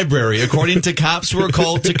Sandusky library, according to cops who were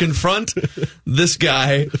called to confront this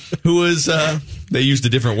guy who was, they used a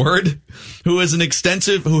different word, who has an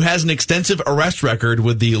extensive arrest record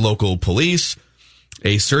with the local police.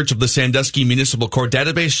 A search of the Sandusky Municipal Court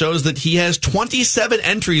database shows that he has 27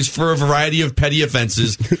 entries for a variety of petty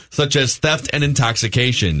offenses, such as theft and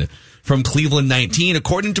intoxication. From Cleveland 19,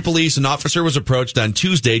 according to police, an officer was approached on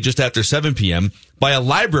Tuesday just after 7 p.m. by a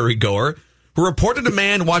library goer who reported a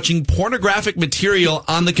man watching pornographic material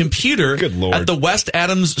on the computer at the West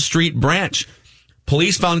Adams Street branch.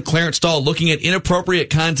 Police found Clarence Stahl looking at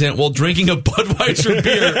inappropriate content while drinking a Budweiser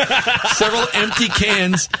beer, several empty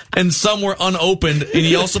cans, and some were unopened, and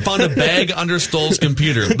he also found a bag under Stahl's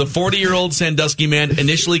computer. The 40-year-old Sandusky man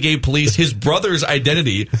initially gave police his brother's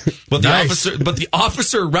identity, but the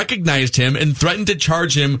officer recognized him and threatened to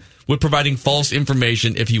charge him with providing false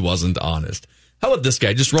information if he wasn't honest. How about this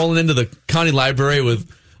guy just rolling into the county library with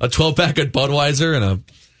a 12-pack of Budweiser and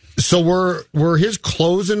So were his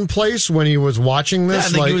clothes in place when he was watching this? Yeah,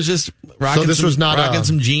 I think he was just rocking, so this was not rocking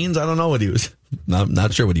some jeans. I don't know what he was.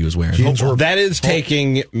 Not sure what he was wearing. That is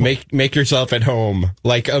taking make yourself at home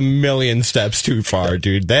like a million steps too far,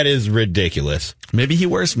 dude. That is ridiculous. Maybe he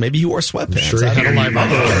wore sweatpants. I'm sure he had a library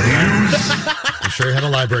card. I'm sure he had a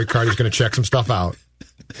library card. He's going to check some stuff out.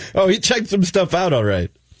 Oh, he checked some stuff out. All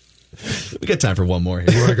right. We got time for one more.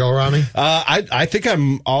 You want to go, Rami? I think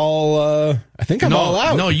I'm all. I think I'm all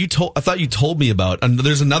out. No, I thought you told me about.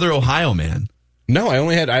 There's another Ohio man. No, I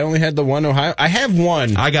only had the one Ohio. I have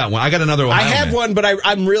one. I got one. I got another Ohio. I have one, but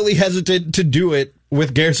I'm really hesitant to do it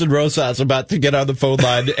with Gerson Rosas about to get on the phone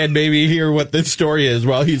line and maybe hear what this story is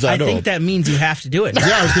while he's on I hold. think that means you have to do it. Yeah,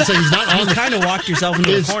 I was going to say he's not on. You kind of walked yourself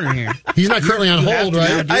into a corner here. He's not currently on hold,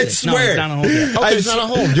 right? I swear. No, he's not on hold yet. Okay, he's not on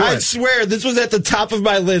hold. Do I it. swear this was at the top of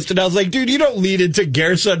my list, and I was like, dude, you don't lead into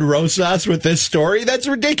Gerson Rosas with this story. That's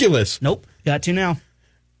ridiculous. Nope. Got to now.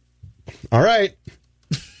 All right.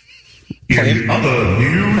 In other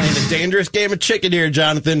news, Playing a dangerous game of chicken here,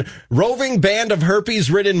 Jonathan. Roving band of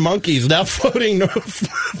herpes-ridden monkeys now floating north.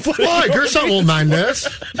 Why? Gerson won't mind this.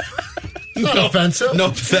 Not offensive. No,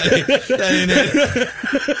 that ain't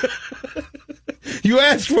it. You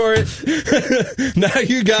asked for it. Now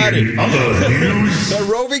you got it. in other news, A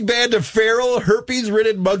roving band of feral,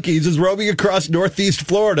 herpes-ridden monkeys is roaming across northeast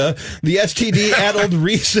Florida. The STD-addled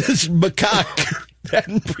rhesus macaque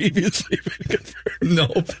hadn't previously been confirmed.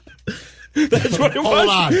 Nope. That's what it was. Hold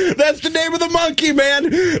on. That's the name of the monkey, man.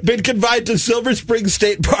 Been confined to Silver Spring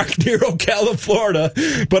State Park near Ocala, Florida,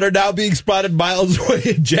 but are now being spotted miles away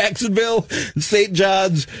in Jacksonville, St.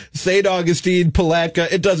 John's, St. Augustine, Palatka.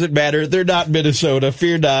 It doesn't matter. They're not Minnesota.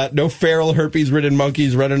 Fear not. No feral herpes-ridden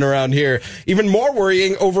monkeys running around here. Even more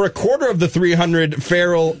worrying, over a quarter of the 300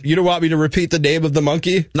 feral. You don't want me to repeat the name of the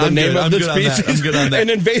monkey? No, The I'm name good. of I'm the good on that. species? I'm good on that. An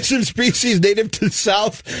invasive species native to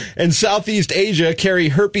South and Southeast Asia carry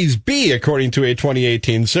herpes B, according to a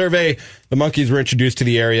 2018 survey. The monkeys were introduced to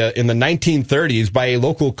the area in the 1930s by a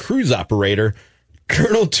local cruise operator,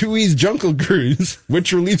 Colonel Tui's Jungle Cruise,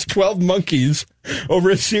 which released 12 monkeys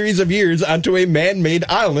over a series of years onto a man-made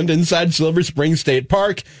island inside Silver Spring State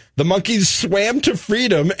Park. The monkeys swam to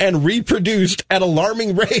freedom and reproduced at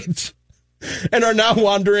alarming rates and are now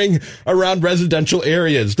wandering around residential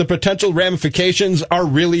areas. The potential ramifications are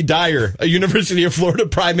really dire. A University of Florida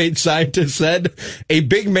primate scientist said, a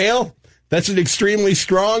big male, that's an extremely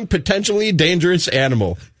strong, potentially dangerous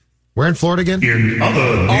animal. Where in Florida again? in other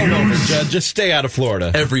All over, news, Judd. Just stay out of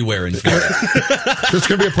Florida. Everywhere in Florida. This is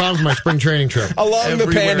going to be a problem with my spring training trip. Along the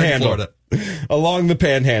Everywhere in panhandle. Florida. Along the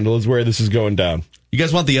panhandle is where this is going down. You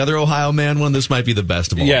guys want the other Ohio man one? This might be the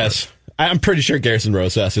best of all. Yes. I'm pretty sure Gerson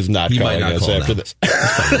Rosas is not He might calling not us call after now. this.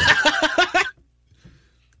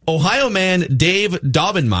 Ohio man Dave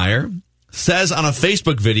Daubenmire says on a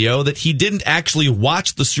Facebook video that he didn't actually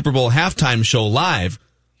watch the Super Bowl halftime show live,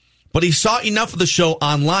 but he saw enough of the show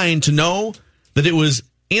online to know that it was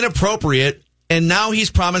inappropriate, and now he's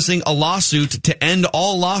promising a lawsuit to end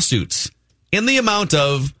all lawsuits in the amount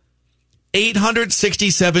of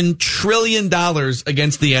 $867 trillion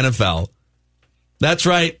against the NFL. That's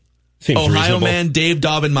right. Seems Ohio reasonable. man Dave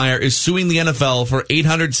Daubenmire is suing the NFL for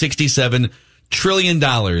 $867 trillion.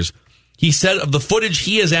 He said of the footage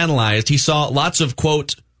he has analyzed, he saw lots of,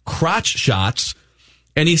 quote, crotch shots,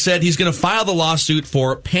 and he said he's going to file the lawsuit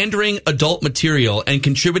for pandering adult material and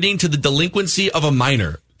contributing to the delinquency of a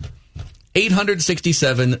minor.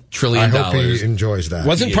 $867 trillion. I hope he enjoys that.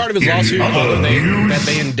 Wasn't part of his lawsuit that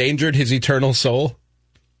they endangered his eternal soul?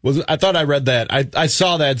 I thought I read that. I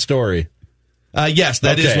saw that story. Yes,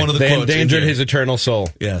 that is one of the they quotes. endangered in his eternal soul.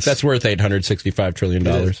 Yes. That's worth $865 trillion.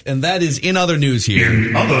 And that is in other news here.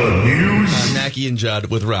 in other news, Mackie and Judd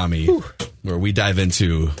with Rami, where we dive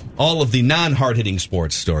into all of the non-hard-hitting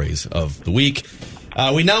sports stories of the week.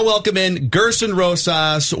 We now welcome in Gerson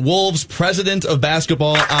Rosas, Wolves president of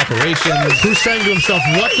basketball operations. Who's saying to himself,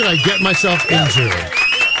 what did I get myself into?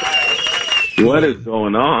 What is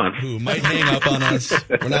going on? Who might hang up on us.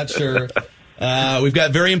 We're not sure. We've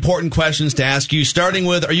got very important questions to ask you, starting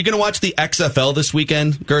with, are you going to watch the XFL this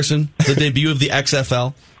weekend, Gerson? The debut of the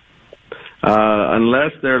XFL?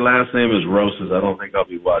 Unless their last name is Rosas, I don't think I'll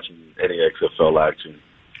be watching any XFL action.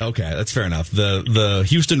 Okay, that's fair enough. The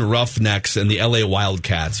Houston Roughnecks and the LA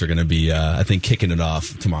Wildcats are going to be, I think, kicking it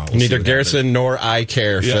off tomorrow. We'll Neither Gerson nor I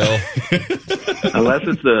care, Phil. Unless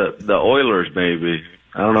it's the Oilers, maybe.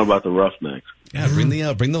 I don't know about the Roughnecks.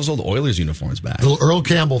 Yeah, bring those old Oilers uniforms back. Little Earl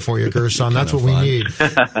Campbell for you, Gerson. That's what we need.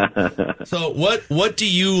 So what do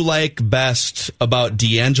you like best about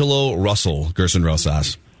D'Angelo Russell, Gerson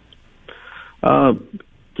Rosas?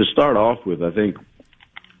 To start off with, I think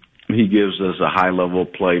he gives us a high-level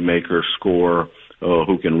playmaker, scorer,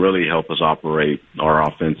 who can really help us operate our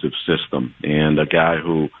offensive system, and a guy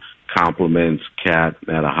who complements Cat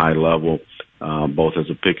at a high level, both as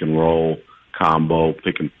a pick-and-roll combo,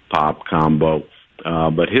 pick-and-pop combo.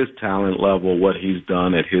 But his talent level, what he's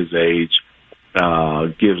done at his age,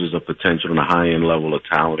 gives us a potential and a high-end level of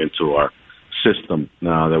talent into our system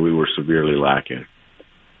that we were severely lacking.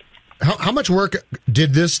 How much work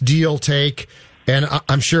did this deal take? And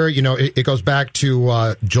I'm sure, it goes back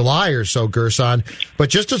to July or so, Gerson. But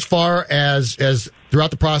just as far as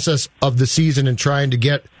throughout the process of the season and trying to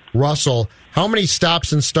get Russell, how many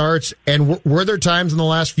stops and starts? And were there times in the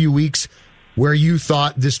last few weeks where you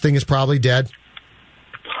thought this thing is probably dead?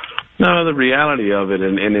 No, the reality of it,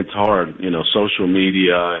 and it's hard, social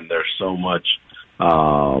media, and there's so much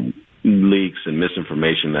leaks and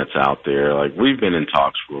misinformation that's out there. Like, we've been in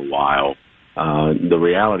talks for a while. The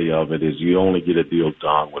reality of it is you only get a deal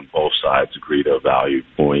done when both sides agree to a value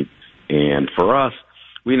point. And for us,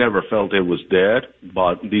 we never felt it was dead,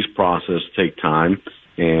 but these processes take time,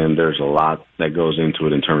 and there's a lot that goes into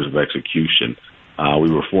it in terms of execution.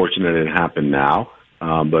 We were fortunate it happened now,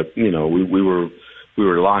 but, we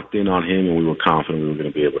were locked in on him, and we were confident we were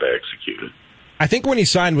going to be able to execute it. I think when he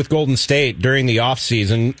signed with Golden State during the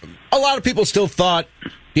offseason, a lot of people still thought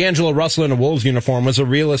D'Angelo Russell in a Wolves uniform was a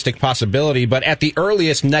realistic possibility, but at the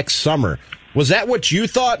earliest next summer. Was that what you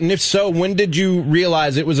thought? And if so, when did you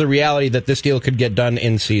realize it was a reality that this deal could get done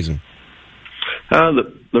in season?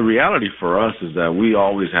 The reality for us is that we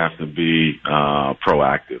always have to be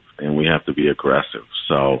proactive, and we have to be aggressive.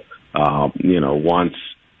 So, once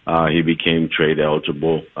he became trade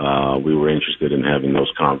eligible, we were interested in having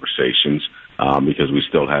those conversations because we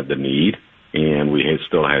still had the need and we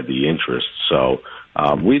still had the interest. So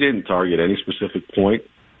we didn't target any specific point.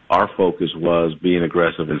 Our focus was being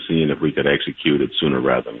aggressive and seeing if we could execute it sooner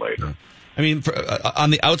rather than later. I mean,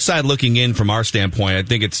 on the outside looking in from our standpoint, I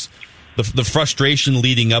think it's the frustration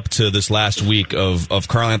leading up to this last week of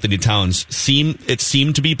Karl-Anthony Towns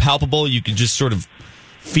seemed to be palpable. You could just sort of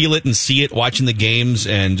feel it and see it watching the games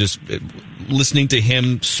and just listening to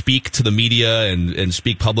him speak to the media and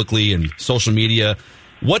speak publicly and social media.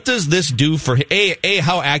 What does this do for him?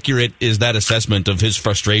 How accurate is that assessment of his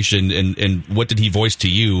frustration, and what did he voice to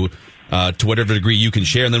you to whatever degree you can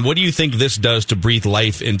share? And then what do you think this does to breathe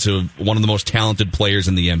life into one of the most talented players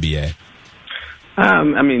in the NBA?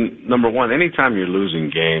 Number one, anytime you're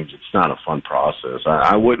losing games, it's not a fun process.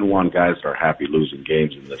 I wouldn't want guys that are happy losing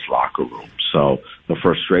games in this locker room. So the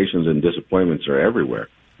frustrations and disappointments are everywhere.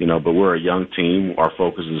 But we're a young team. Our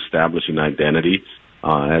focus is establishing identity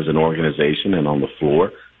as an organization and on the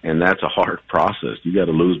floor, and that's a hard process. You got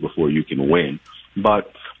to lose before you can win.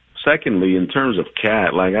 But secondly, in terms of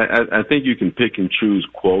Cat, I think you can pick and choose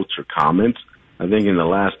quotes or comments. I think in the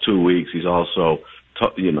last 2 weeks he's also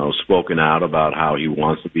spoken out about how he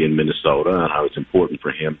wants to be in Minnesota and how it's important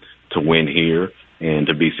for him to win here and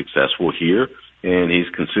to be successful here. And he's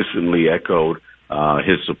consistently echoed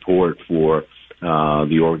his support for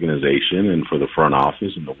the organization and for the front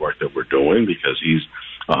office and the work that we're doing, because he's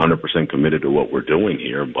 100% committed to what we're doing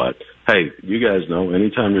here. But, hey, you guys know,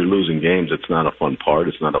 anytime you're losing games, it's not a fun part.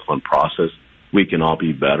 It's not a fun process. We can all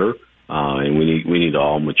be better, and we need to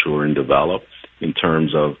all mature and develop in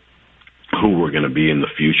terms of who we're going to be in the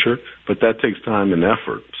future. But that takes time and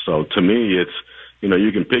effort. So to me, it's,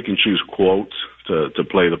 you can pick and choose quotes to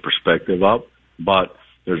play the perspective up, but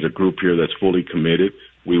there's a group here that's fully committed.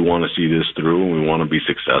 We want to see this through, and we want to be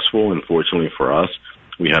successful. And fortunately for us,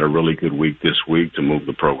 we had a really good week this week to move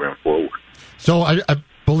the program forward. So I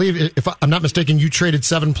believe, if I'm not mistaken, you traded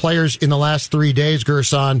 7 players in the last 3 days,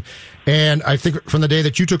 Gerson. And I think from the day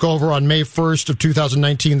that you took over on May 1st of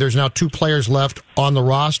 2019, there's now 2 players left on the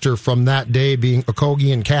roster from that day, being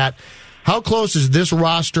Okogie and Cat. How close is this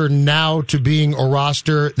roster now to being a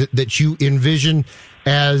roster that you envision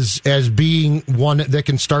as being one that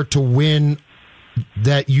can start to win,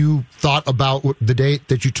 that you thought about the date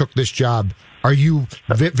that you took this job? Are you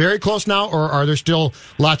very close now, or are there still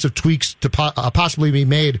lots of tweaks to possibly be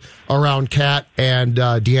made around Cat and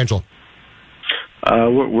D'Angelo?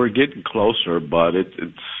 We're getting closer, but it's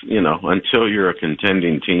until you're a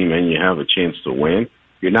contending team and you have a chance to win,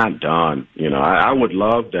 you're not done. I would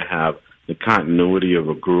love to have the continuity of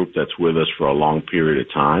a group that's with us for a long period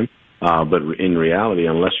of time, but in reality,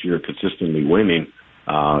 unless you're consistently winning,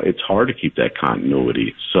 it's hard to keep that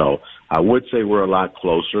continuity. So I would say we're a lot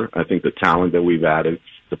closer. I think the talent that we've added,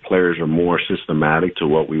 the players are more systematic to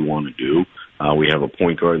what we want to do. We have a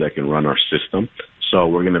point guard that can run our system. So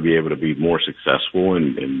we're going to be able to be more successful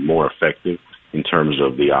and more effective in terms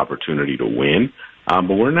of the opportunity to win. But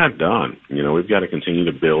we're not done. We've got to continue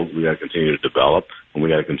to build, we got to continue to develop, and we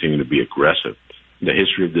got to continue to be aggressive. The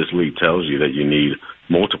history of this league tells you that you need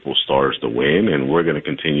multiple stars to win, and we're going to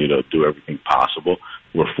continue to do everything possible.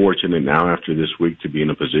 We're fortunate now after this week to be in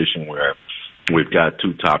a position where we've got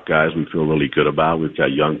 2 top guys we feel really good about. We've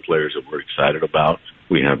got young players that we're excited about.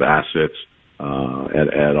 We have assets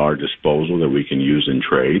at our disposal that we can use in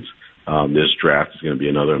trades. This draft is going to be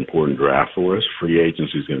another important draft for us. Free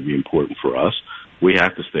agency is going to be important for us. We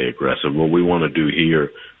have to stay aggressive. What we want to do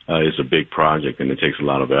here is a big project, and it takes a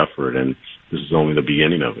lot of effort, and this is only the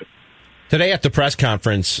beginning of it. Today at the press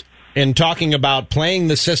conference, in talking about playing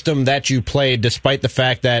the system that you played, despite the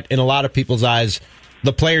fact that in a lot of people's eyes,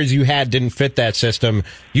 the players you had didn't fit that system,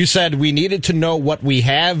 you said we needed to know what we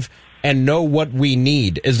have and know what we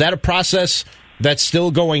need. Is that a process that's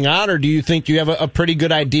still going on, or do you think you have a pretty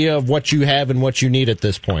good idea of what you have and what you need at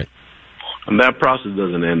this point? And that process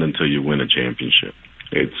doesn't end until you win a championship.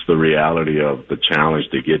 It's the reality of the challenge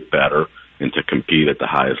to get better and to compete at the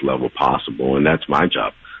highest level possible, and that's my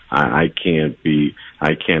job. I can't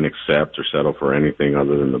accept or settle for anything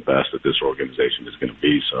other than the best that this organization is going to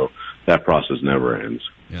be. So that process never ends.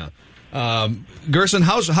 Yeah, Gerson,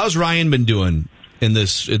 how's Ryan been doing in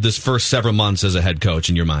this first several months as a head coach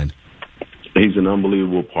in your mind? He's an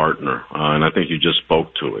unbelievable partner, and I think you just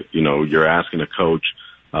spoke to it. You're asking a coach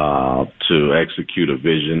to execute a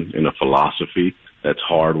vision and a philosophy that's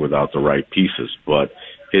hard without the right pieces, but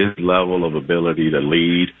his level of ability to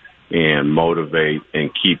lead and motivate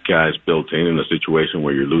and keep guys built in a situation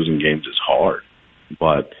where you're losing games is hard.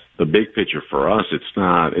 But the big picture for us, it's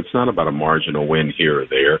not about a marginal win here or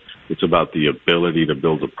there. It's about the ability to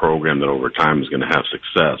build a program that over time is going to have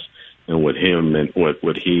success. And what him and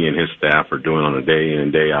what he and his staff are doing on a day in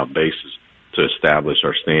and day out basis to establish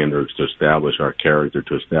our standards, to establish our character,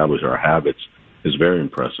 to establish our habits is very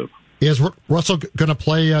impressive. Is Russell going to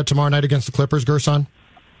play tomorrow night against the Clippers, Gerson?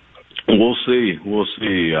 We'll see.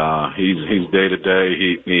 He's day to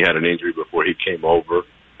day. He had an injury before he came over,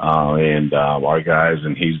 and our guys,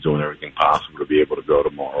 and he's doing everything possible to be able to go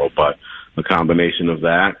tomorrow. But a combination of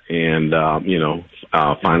that and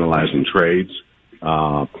finalizing trades,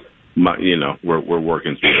 we're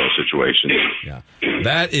working through those situations. Yeah,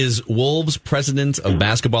 that is Wolves president of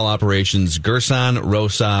basketball operations, Gerson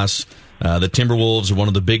Rosas. The Timberwolves are one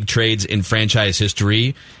of the big trades in franchise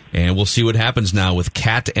history, and we'll see what happens now with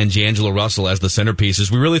Cat and D'Angelo Russell as the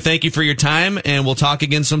centerpieces. We really thank you for your time, and we'll talk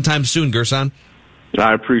again sometime soon, Gerson.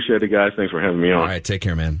 I appreciate it, guys. Thanks for having me on. All right, take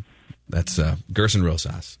care, man. That's Gerson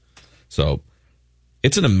Rosas. So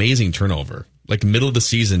it's an amazing turnover, like middle of the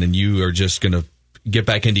season, and you are just going to get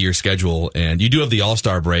back into your schedule, and you do have the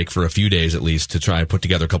All-Star break for a few days at least to try and put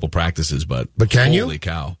together a couple practices, but can holy you?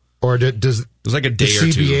 Cow. Or does there's like a day the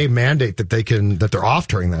or two CBA mandate that they're off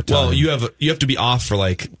during that time? Well, you have to be off for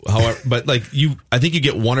however, but I think you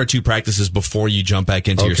get 1 or 2 practices before you jump back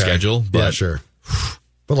into your schedule. But, yeah, sure.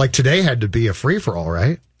 But today had to be a free for all,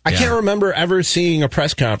 right? I can't remember ever seeing a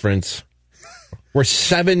press conference where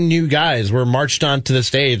 7 new guys were marched onto the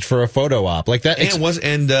stage for a photo op like that.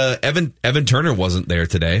 Evan Turner wasn't there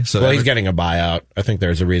today, so he's getting a buyout. I think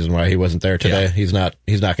there's a reason why he wasn't there today. Yeah. He's not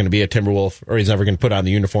going to be a Timberwolf, or he's never going to put on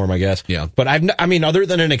the uniform, I guess. Yeah. But other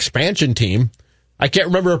than an expansion team, I can't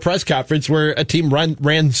remember a press conference where a team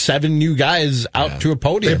ran 7 new guys out to a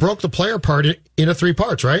podium. They broke the player part into 3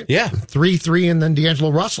 parts, right? Yeah. 3, and then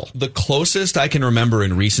D'Angelo Russell. The closest I can remember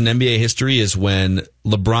in recent NBA history is when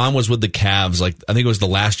LeBron was with the Cavs, I think it was the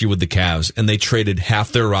last year with the Cavs, and they traded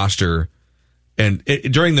half their roster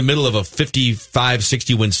during the middle of a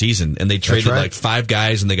 55-60 win season, and they traded 5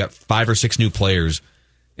 guys, and they got 5 or 6 new players,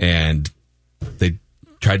 and they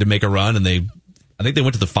tried to make a run, and I think they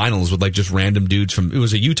went to the finals with just random dudes it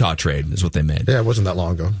was a Utah trade is what they made. Yeah, it wasn't that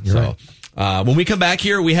long ago. You're right. When we come back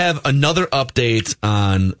here, we have another update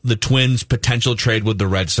on the Twins' potential trade with the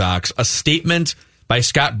Red Sox. A statement by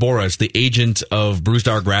Scott Boras, the agent of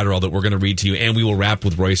Brusdar Graterol, that we're going to read to you, and we will wrap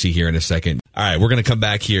with Royce here in a second. All right, we're going to come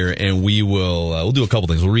back here, and we will we'll do a couple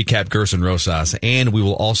things. We'll recap Gerson Rosas, and we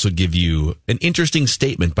will also give you an interesting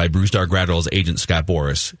statement by Brusdar Graterol's agent, Scott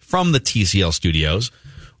Boras, from the TCL studios,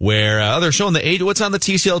 where they're showing what's on the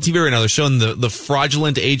TCL TV right now. They're showing the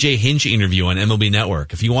fraudulent AJ Hinch interview on MLB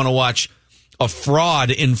Network. If you want to watch a fraud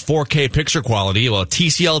in 4K picture quality, well,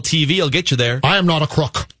 TCL TV will get you there. I am not a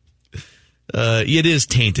crook. It is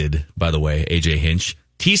tainted, by the way, AJ Hinch.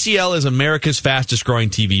 TCL is America's fastest growing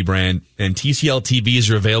TV brand, and TCL TVs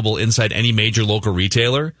are available inside any major local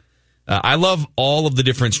retailer. I love all of the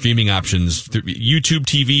different streaming options. YouTube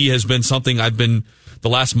TV has been something I've been the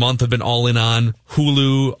last month have been all in on.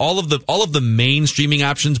 Hulu, all of the main streaming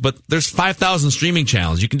options, but there's 5,000 streaming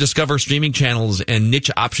channels. You can discover streaming channels and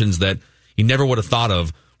niche options that you never would have thought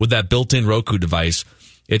of with that built-in Roku device.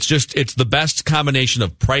 It's the best combination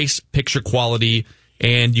of price, picture quality,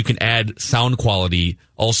 and you can add sound quality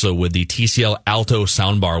also with the TCL Alto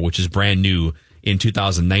soundbar, which is brand new in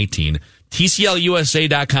 2019.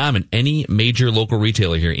 TCLUSA.com and any major local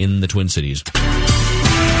retailer here in the Twin Cities.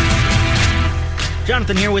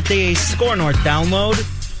 Jonathan here with a Score North download.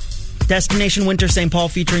 Destination Winter St. Paul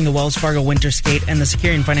featuring the Wells Fargo Winter Skate and the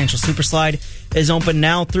Securian Financial Superslide is open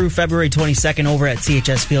now through February 22nd over at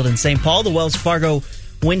CHS Field in St. Paul. The Wells Fargo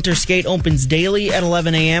Winter Skate opens daily at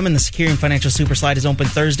 11 a.m. and the Securian Financial Superslide is open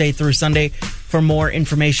Thursday through Sunday. For more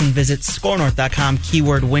information, visit scorenorth.com,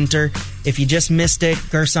 keyword winter. If you just missed it,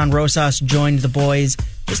 Gerson Rosas joined the boys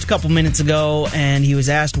just a couple minutes ago, and he was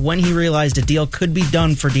asked when he realized a deal could be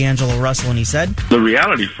done for D'Angelo Russell, and he said, the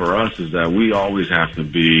reality for us is that we always have to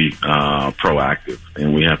be proactive,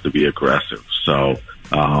 and we have to be aggressive. So,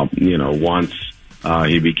 once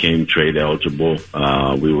he became trade eligible,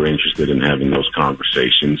 we were interested in having those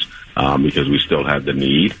conversations because we still had the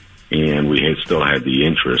need and we still had the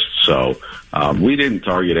interest. So we didn't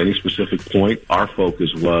target any specific point. Our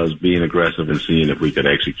focus was being aggressive and seeing if we could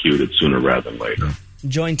execute it sooner rather than later.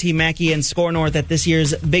 Join Team Mackey and Score North at this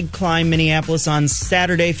year's Big Climb Minneapolis on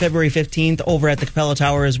Saturday, February 15th over at the Capella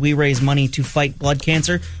Tower as we raise money to fight blood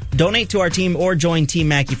cancer. Donate to our team or join Team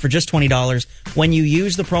Mackey for just $20 when you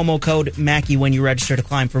use the promo code Mackey when you register to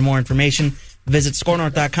climb. For more information, visit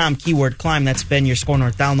scorenorth.com, keyword climb. That's been your Score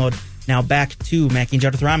North download. Now back to Mackey and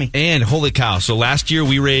Judd with Rami. And holy cow, so last year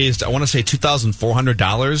we raised, I want to say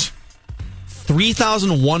 $2,400.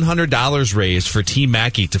 $3,100 raised for Team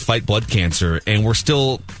Mackey to fight blood cancer, and we're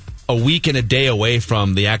still a week and a day away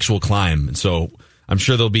from the actual climb. And so I'm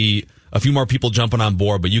sure there'll be a few more people jumping on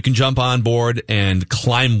board, but you can jump on board and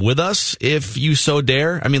climb with us if you so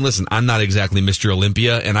dare. I mean, listen, I'm not exactly Mr.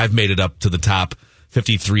 Olympia, and I've made it up to the top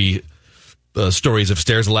 53 stories of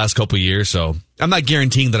stairs the last couple of years, so I'm not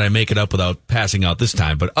guaranteeing that I make it up without passing out this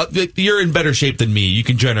time, but you're in better shape than me. You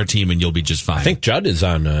can join our team and you'll be just fine. I think Judd is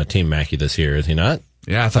on Team Mackey this year, is he not?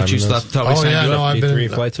 Yeah, I thought you thought we signed you up. Three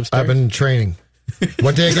flights of stairs. I've been training.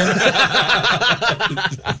 What day again?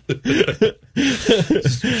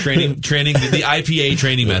 training the IPA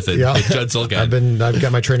training method. Yeah. With Judd Zulgad. I've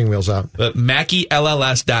got my training wheels out.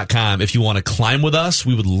 MackeyLLS.com. If you want to climb with us,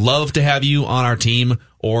 we would love to have you on our team.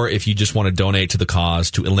 Or if you just want to donate to the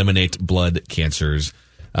cause to eliminate blood cancers.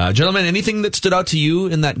 Gentlemen, anything that stood out to you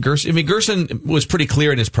in that Gerson? I mean, Gerson was pretty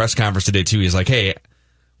clear in his press conference today, too. He's like, hey,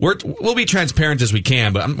 we'll be transparent as we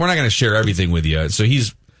can, but we're not going to share everything with you. So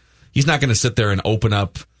he's not going to sit there and open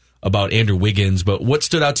up about Andrew Wiggins. But what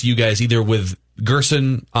stood out to you guys, either with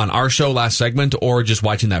Gerson on our show last segment or just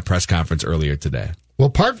watching that press conference earlier today?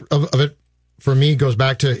 Well, part of it for me goes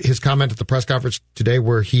back to his comment at the press conference today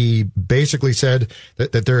where he basically said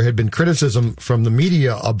that there had been criticism from the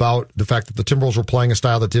media about the fact that the Timberwolves were playing a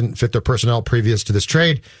style that didn't fit their personnel previous to this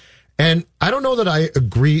trade. And I don't know that I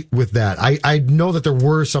agree with that. I know that there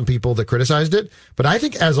were some people that criticized it, but I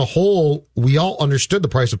think as a whole, we all understood the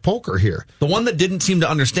price of poker here. The one that didn't seem to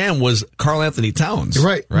understand was Karl Anthony Towns.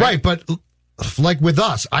 Right. But like with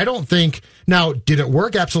us, I don't think, now, did it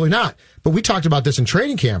work? Absolutely not. But we talked about this in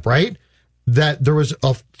training camp, right? That there was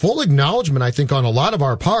a full acknowledgement, I think, on a lot of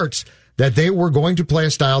our parts that they were going to play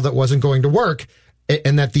a style that wasn't going to work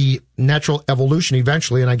and that the natural evolution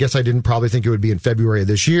eventually, and I guess I didn't probably think it would be in February of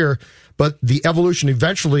this year, but the evolution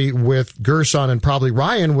eventually with Gerson and probably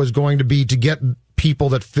Ryan was going to be to get people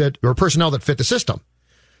that fit or personnel that fit the system.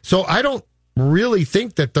 So I don't really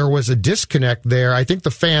think that there was a disconnect there. I think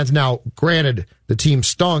the fans, now granted, the team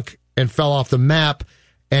stunk and fell off the map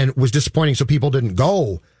and was disappointing, so people didn't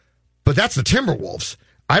go. But that's the Timberwolves.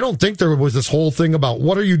 I don't think there was this whole thing about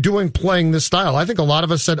what are you doing playing this style. I think a lot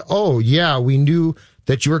of us said, oh, yeah, we knew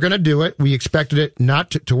that you were going to do it. We expected it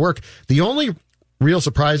not to work. The only real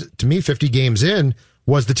surprise to me 50 games in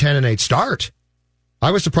was the 10-8 start.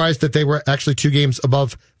 I was surprised that they were actually 2 games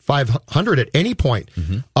above 500 at any point.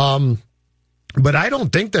 Mm-hmm. But I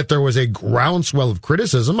don't think that there was a groundswell of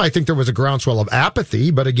criticism. I think there was a groundswell of apathy.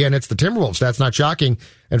 But again, it's the Timberwolves. That's not shocking.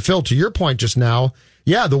 And Phil, to your point just now,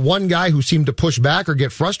 yeah, the one guy who seemed to push back or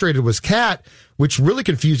get frustrated was Cat, which really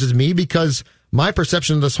confuses me because my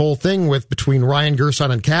perception of this whole thing with between Ryan, Gerson,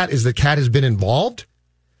 and Cat is that Cat has been involved.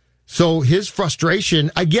 So his frustration,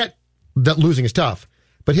 I get that losing is tough,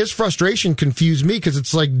 but his frustration confused me because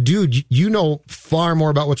it's like, dude, you know far more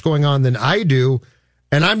about what's going on than I do,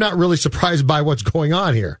 and I'm not really surprised by what's going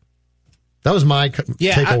on here. That was my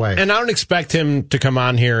takeaway. And I don't expect him to come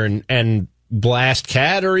on here and blast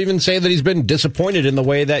Cat or even say that he's been disappointed in the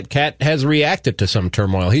way that Cat has reacted to some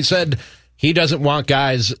turmoil. He said he doesn't want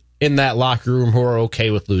guys in that locker room who are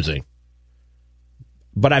okay with losing.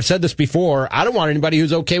 But I've said this before, I don't want anybody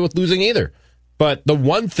who's okay with losing either. But the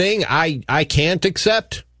one thing I can't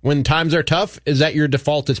accept when times are tough is that your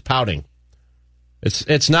default is pouting.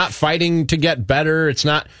 It's not fighting to get better.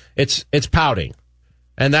 It's pouting.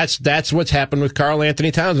 And that's what's happened with Karl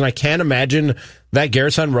Anthony Towns. And I can't imagine that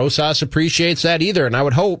Gerson Rosas appreciates that either. And I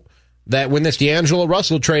would hope that when this D'Angelo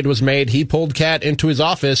Russell trade was made, he pulled Cat into his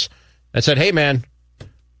office and said, hey, man,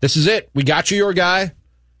 this is it. We got you your guy.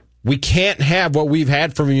 We can't have what we've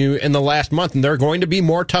had from you in the last month, and there are going to be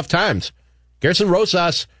more tough times. Gerson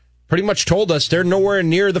Rosas pretty much told us they're nowhere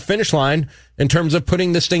near the finish line in terms of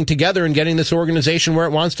putting this thing together and getting this organization where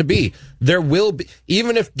it wants to be. There will be,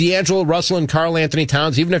 even if D'Angelo Russell and Karl Anthony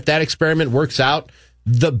Towns, even if that experiment works out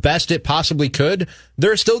the best it possibly could,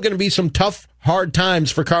 there are still going to be some tough, hard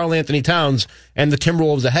times for Karl Anthony Towns and the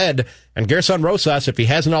Timberwolves ahead. And Gerson Rosas, if he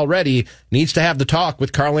hasn't already, needs to have the talk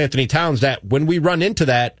with Karl Anthony Towns that when we run into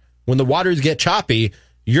that, when the waters get choppy,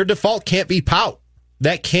 your default can't be pout.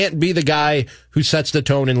 That can't be the guy who sets the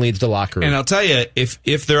tone and leads the locker room. And I'll tell you,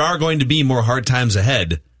 if there are going to be more hard times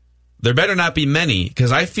ahead, there better not be many,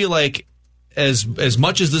 because I feel like as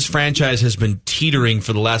much as this franchise has been teetering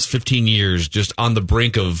for the last 15 years, just on the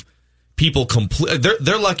brink of people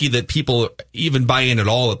they're lucky that people even buy in at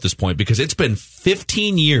all at this point, because it's been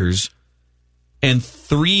 15 years and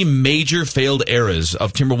 3 major failed eras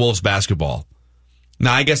of Timberwolves basketball.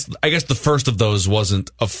 Now, I guess the first of those wasn't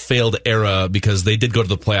a failed era because they did go to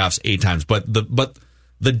the playoffs 8 times, but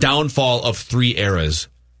the downfall of 3 eras.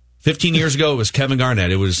 15 years ago, it was Kevin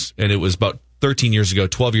Garnett. It was about 13 years ago,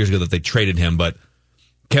 12 years ago that they traded him. But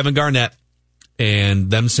Kevin Garnett and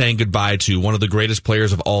them saying goodbye to one of the greatest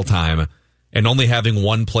players of all time and only having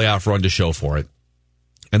one playoff run to show for it.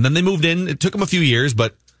 And then they moved in. It took them a few years,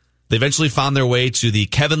 but they eventually found their way to the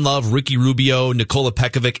Kevin Love, Ricky Rubio, Nikola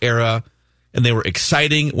Pekovic era. And they were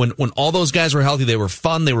exciting. When all those guys were healthy, they were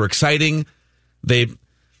fun. They were exciting.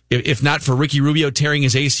 If not for Ricky Rubio tearing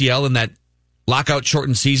his ACL in that lockout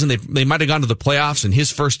shortened season, they might have gone to the playoffs in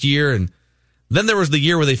his first year. And then there was the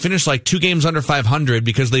year where they finished like 2 games under 500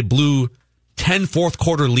 because they blew 10 fourth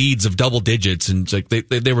quarter leads of double digits. And like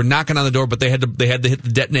they were knocking on the door, but they had to hit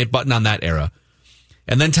the detonate button on that era.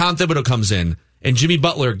 And then Tom Thibodeau comes in, and Jimmy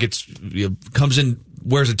Butler comes in,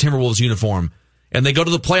 wears a Timberwolves uniform. And they go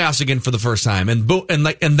to the playoffs again for the first time, and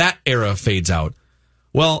that era fades out.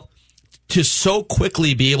 Well, to so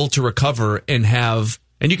quickly be able to recover and have,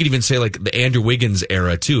 and you could even say like the Andrew Wiggins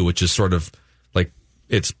era too, which is sort of like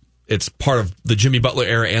it's part of the Jimmy Butler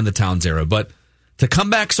era and the Towns era. But to come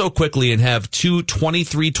back so quickly and have 2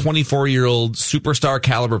 23, 24-year-old superstar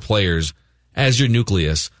caliber players as your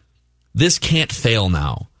nucleus, this can't fail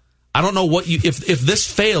now. I don't know what if this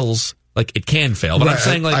fails. Like, it can fail, but right, I'm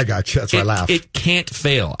saying, like, I got you. That's why I laugh. It can't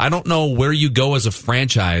fail. I don't know where you go as a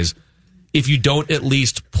franchise if you don't at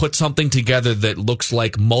least put something together that looks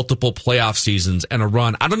like multiple playoff seasons and a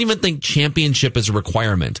run. I don't even think championship is a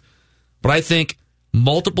requirement, but I think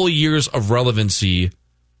multiple years of relevancy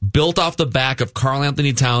built off the back of Karl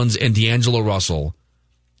Anthony Towns and D'Angelo Russell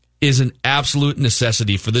is an absolute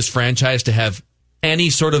necessity for this franchise to have any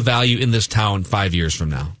sort of value in this town 5 years from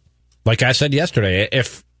now. Like I said yesterday,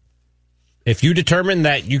 if you determine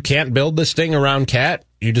that you can't build this thing around Cat,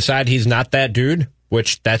 you decide he's not that dude,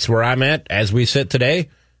 which that's where I'm at as we sit today,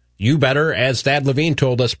 you better, as Thad Levine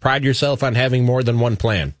told us, pride yourself on having more than one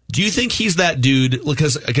plan. Do you think he's that dude?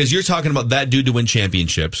 Because you're talking about that dude to win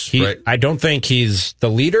championships, right? I don't think he's the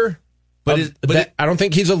leader. I don't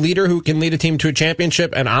think he's a leader who can lead a team to a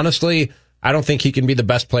championship, and honestly, I don't think he can be the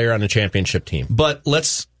best player on a championship team. But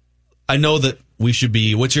I know that we should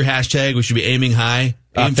be, what's your hashtag? We should be aiming high.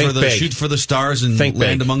 Shoot for the stars and land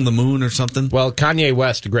big. Among the moon or something. Well, Kanye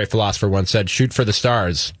West, a great philosopher, once said, shoot for the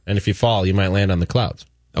stars, and if you fall, you might land on the clouds.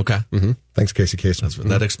 Okay. Mm-hmm. Thanks, Casey Kasem.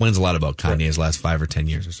 That explains a lot about Kanye's last 5 or 10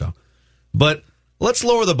 years or so. But let's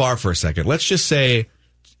lower the bar for a second. Let's just say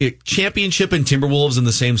championship and Timberwolves in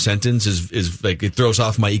the same sentence is like, it throws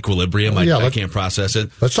off my equilibrium. I can't process it.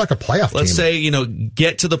 Let's talk a playoff Let's team. say,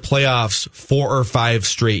 get to the playoffs 4 or 5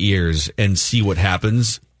 straight years and see what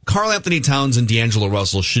happens. Karl Anthony Towns and D'Angelo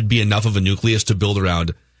Russell should be enough of a nucleus to build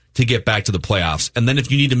around to get back to the playoffs. And then if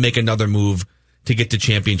you need to make another move to get to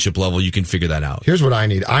championship level, you can figure that out. Here's what I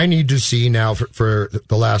need. I need to see now for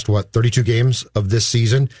the last, 32 games of this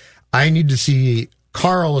season, I need to see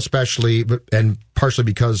Karl especially, and partially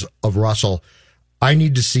because of Russell, I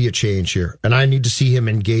need to see a change here. And I need to see him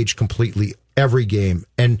engage completely every game.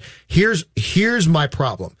 And here's my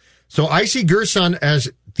problem. So I see Gerson as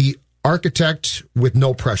the architect with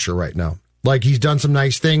no pressure right now. Like, he's done some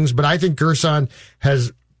nice things, but I think Gerson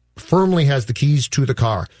firmly has the keys to the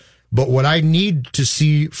car. But what I need to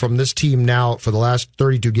see from this team now for the last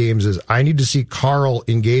 32 games is I need to see Carl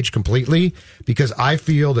engage completely, because I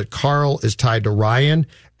feel that Carl is tied to Ryan,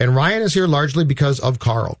 and Ryan is here largely because of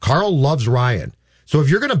Carl. Carl loves Ryan. So if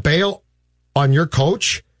you're going to bail on your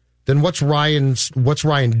coach, then what's Ryan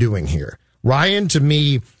doing here? Ryan, to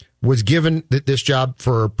me, was given this job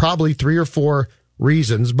for probably 3 or 4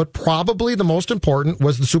 reasons, but probably the most important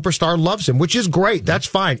was the superstar loves him, which is great. That's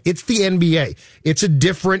fine. It's the NBA. It's a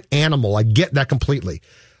different animal. I get that completely.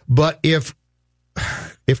 But if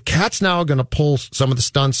Cat's now going to pull some of the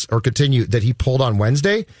stunts or continue that he pulled on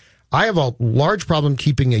Wednesday, I have a large problem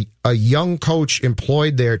keeping a young coach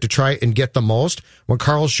employed there to try and get the most when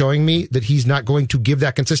Carl's showing me that he's not going to give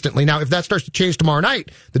that consistently. Now, if that starts to change tomorrow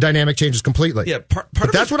night, the dynamic changes completely. Yeah,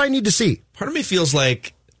 but that's what I need to see. Part of me feels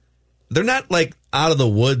like they're not like out of the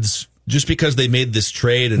woods just because they made this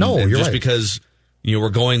trade, and you're just right. because we're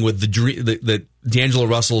going with the dream that D'Angelo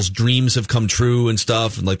Russell's dreams have come true and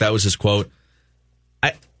stuff, and like that was his quote.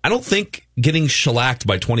 I don't think getting shellacked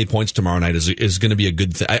by 20 points tomorrow night is going to be a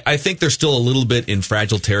good thing. I think they're still a little bit in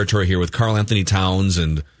fragile territory here with Karl Anthony Towns,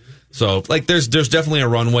 and so like there's definitely a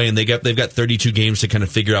runway, and they've got 32 games to kind of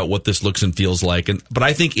figure out what this looks and feels like. But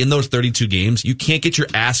I think in those 32 games, you can't get your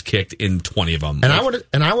ass kicked in 20 of them.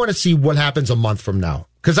 And I want to see what happens a month from now,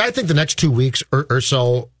 because I think the next 2 weeks or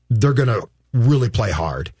so they're going to really play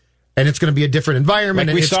hard. And it's going to be a different environment.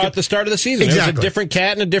 Like we saw at the start of the season. Exactly. It was a different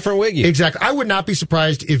cat and a different Wiggy. Exactly. I would not be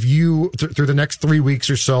surprised if you, through the next 3 weeks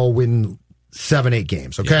or so, win 7-8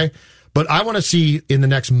 games, okay? Yeah. But I want to see in the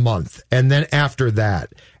next month, and then after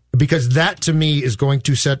that, because that, to me, is going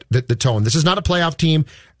to set the tone. This is not a playoff team,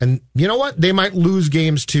 and you know what? They might lose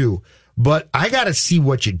games too. But I got to see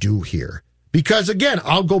what you do here. Because, again,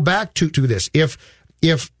 I'll go back to this. If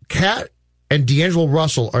Cat and D'Angelo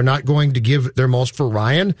Russell are not going to give their most for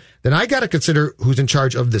Ryan, then I got to consider who's in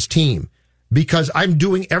charge of this team, because I'm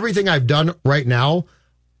doing everything I've done right now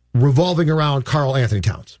revolving around Karl Anthony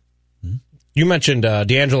Towns. You mentioned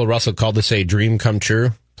D'Angelo Russell called this a dream come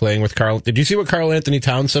true, playing with Karl. Did you see what Karl Anthony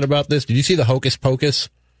Towns said about this? Did you see the hocus pocus?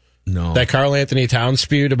 No. That Karl Anthony Towns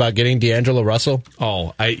spewed about getting D'Angelo Russell?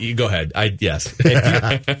 Oh, you go ahead. Yes.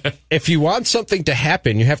 If you want something to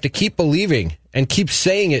happen, you have to keep believing and keep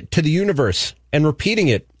saying it to the universe and repeating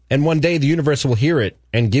it. And one day the universe will hear it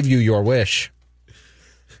and give you your wish.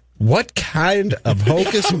 What kind of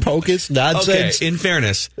hocus pocus nonsense? Okay, in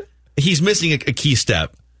fairness, he's missing a key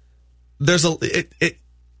step. There's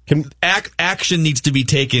action needs to be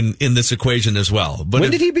taken in this equation as well. But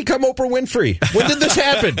when did he become Oprah Winfrey? When did this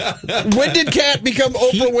happen? When did Cat become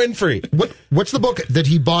Oprah Winfrey? What's the book that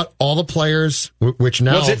he bought all the players, which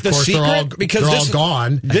now, was it of The course, Secret? they're all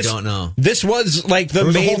gone. I don't know. This was like the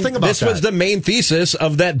was a main whole thing about this that. was the main thesis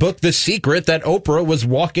of that book, The Secret, that Oprah was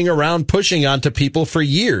walking around pushing onto people for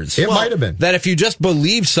years. It might have been. That if you just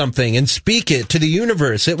believe something and speak it to the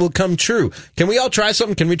universe, it will come true. Can we all try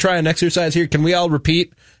something? Can we try an exercise here? Can we all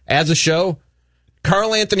repeat as a show?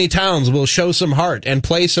 Karl Anthony Towns will show some heart and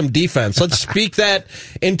play some defense. Let's speak that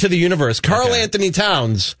into the universe. Karl Anthony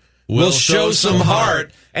Towns will show some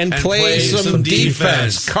heart and play some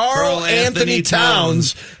defense. Karl Anthony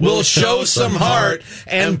Towns will show some heart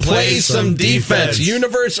and play some defense.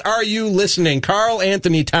 Universe, are you listening? Karl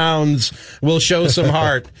Anthony Towns will show some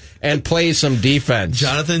heart and play some defense.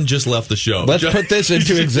 Jonathan just left the show. Let's put this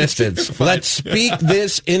into existence. Let's speak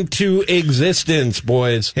this into existence,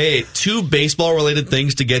 boys. Hey, 2 baseball-related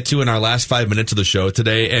things to get to in our last 5 minutes of the show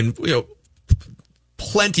today, and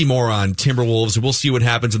plenty more on Timberwolves. We'll see what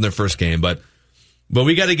happens in their first game, but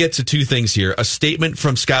we got to get to 2 things here. A statement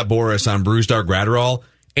from Scott Boras on Brusdar Graterol,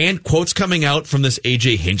 and quotes coming out from this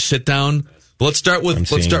AJ Hinch sit-down. But let's start with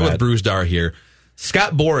Brusdar here.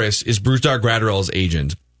 Scott Boras is Brusdar Graterol's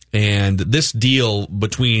agent. And this deal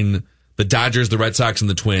between the Dodgers, the Red Sox, and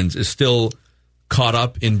the Twins is still caught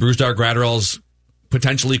up in Brusdar Graterol's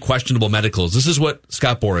potentially questionable medicals. This is what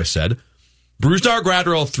Scott Boras said. Brusdar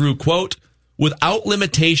Graterol threw, quote, without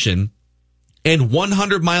limitation and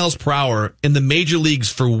 100 miles per hour in the major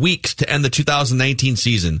leagues for weeks to end the 2019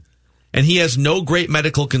 season. And he has no great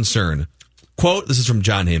medical concern. Quote, this is from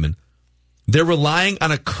John Heyman. They're relying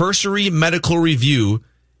on a cursory medical review,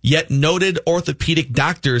 yet noted orthopedic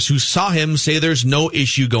doctors who saw him say there's no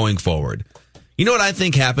issue going forward. You know what I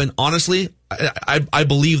think happened? Honestly, I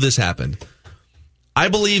believe this happened. I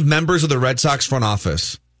believe members of the Red Sox front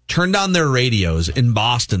office turned on their radios in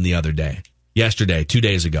Boston yesterday, 2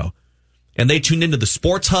 days ago, and they tuned into the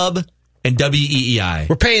Sports Hub and WEEI.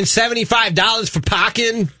 We're paying $75 for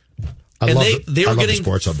parking. They were getting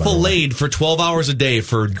filleted for 12 hours a day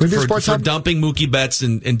for dumping Mookie Betts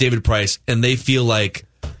and David Price, and they feel like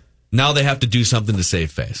now they have to do something to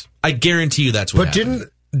save face. I guarantee you that's what happened.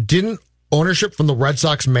 But didn't ownership from the Red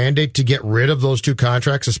Sox mandate to get rid of those two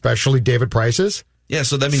contracts, especially David Price's? Yeah,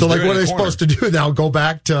 so that means what are they supposed to do now? Go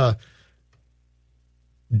back to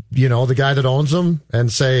the guy that owns them and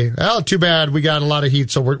say, "Oh, too bad, we got a lot of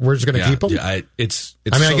heat, so we're just going to keep them." Yeah, I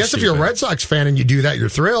guess if you're a Red Sox fan and you do that, you're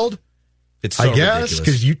thrilled. It's so ridiculous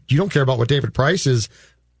because you don't care about what David Price is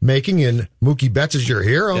making, and Mookie Betts is your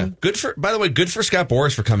hero. Yeah. By the way, good for Scott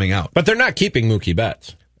Boras for coming out. But they're not keeping Mookie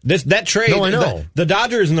Betts. That trade, no, I know. The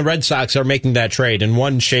Dodgers and the Red Sox are making that trade in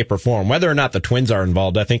one shape or form. Whether or not the Twins are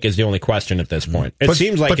involved, I think, is the only question at this point. It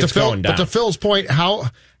seems like it's going down. But to Phil's point, how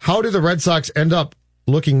do the Red Sox end up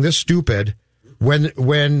looking this stupid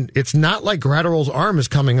when it's not like Gratterol's arm is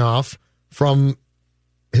coming off from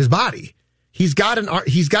his body? He's got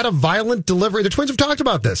a violent delivery. The Twins have talked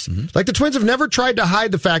about this. Mm-hmm. Like, the Twins have never tried to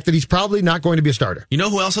hide the fact that he's probably not going to be a starter. You know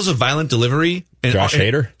who else has a violent delivery? Josh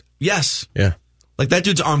Hader? Yes. Yeah. Like, that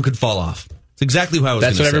dude's arm could fall off. It's exactly what I was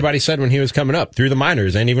going to say. That's what everybody said when he was coming up through the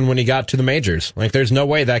minors and even when he got to the majors. Like, there's no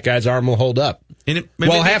way that guy's arm will hold up.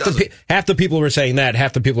 Half the people were saying that.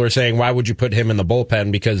 Half the people were saying, why would you put him in the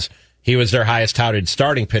bullpen? Because he was their highest touted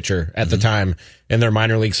starting pitcher at the time in their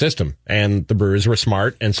minor league system. And the Brewers were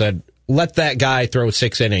smart and said, let that guy throw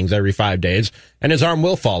 6 innings every 5 days, and his arm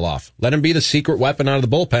will fall off. Let him be the secret weapon out of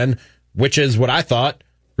the bullpen, which is what I thought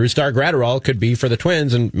Brusdar Graterol could be for the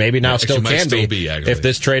Twins, and maybe now still can be if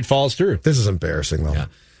this trade falls through. This is embarrassing, though.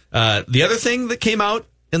 Yeah. The other thing that came out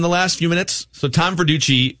in the last few minutes, so Tom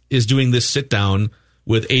Verducci is doing this sit-down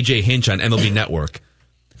with A.J. Hinch on MLB Network,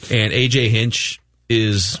 and A.J. Hinch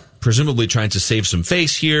is presumably trying to save some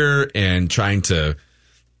face here and trying to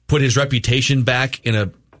put his reputation back in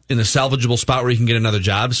a salvageable spot where he can get another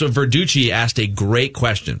job. So Verducci asked a great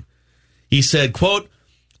question. He said, quote,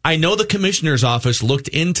 I know the commissioner's office looked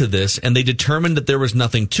into this and they determined that there was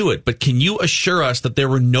nothing to it, but can you assure us that there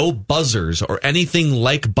were no buzzers or anything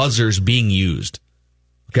like buzzers being used?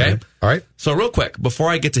 Okay? All right. So real quick, before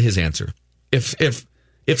I get to his answer, if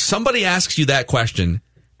somebody asks you that question,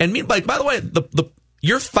 and by the way,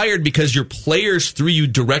 you're fired because your players threw you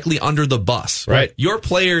directly under the bus. Right. Your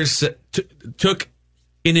players took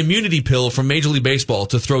an immunity pill from Major League Baseball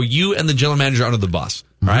to throw you and the general manager under the bus.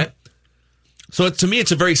 Mm-hmm. All right? So to me,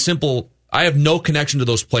 it's a very simple, I have no connection to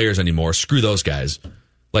those players anymore. Screw those guys.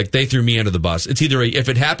 Like, they threw me under the bus. It's either if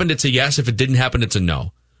it happened, it's a yes. If it didn't happen, it's a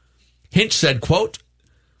no. Hinch said, quote,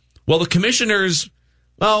 well, the commissioners,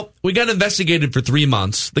 we got investigated for 3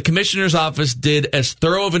 months. The commissioner's office did as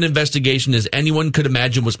thorough of an investigation as anyone could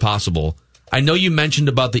imagine was possible. I know you mentioned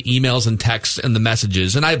about the emails and texts and the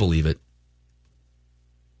messages, and I believe it.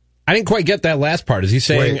 I didn't quite get that last part. Is he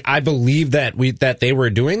saying, I believe that they were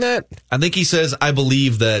doing that? I think he says, I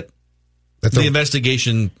believe that the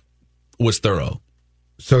investigation was thorough.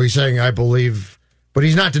 So he's saying, I believe, but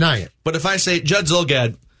he's not denying it. But if I say, Judd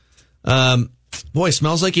Zulgad, boy,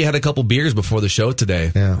 smells like you had a couple beers before the show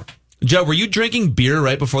today. Yeah. Judd, were you drinking beer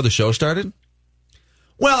right before the show started?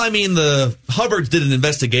 Well, I mean, the Hubbards did an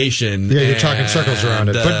investigation. Yeah, you're talking circles around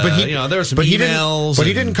it. But he, there were some emails.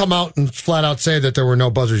 He didn't come out and flat out say that there were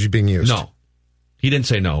no buzzers being used. No. He didn't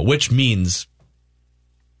say no, which means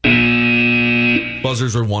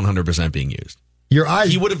buzzers were 100% being used.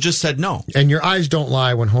 He would have just said no. And your eyes don't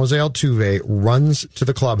lie when Jose Altuve runs to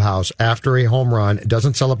the clubhouse after a home run,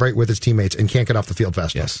 doesn't celebrate with his teammates, and can't get off the field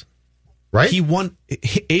fast enough. Yes. Right? He won.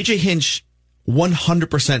 A.J. Hinch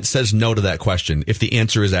 100% says no to that question if the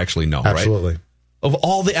answer is actually no. Absolutely. Right? Of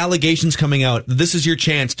all the allegations coming out, this is your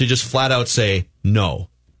chance to just flat out say no.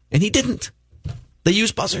 And he didn't. They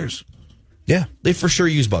use buzzers. Yeah. They for sure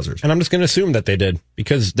use buzzers. And I'm just going to assume that they did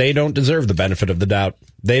because they don't deserve the benefit of the doubt.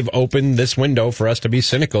 They've opened this window for us to be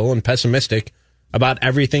cynical and pessimistic about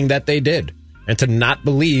everything that they did and to not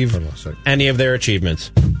believe any of their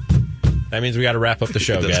achievements. That means we got to wrap up the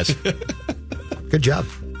show, guys. Good job.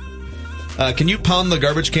 Can you pound the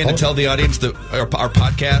garbage can to tell the audience that our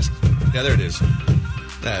podcast? Yeah, there it is.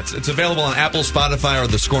 It's available on Apple, Spotify, or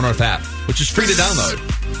the Score North app, which is free to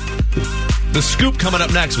download. The Scoop coming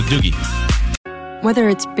up next with Doogie. Whether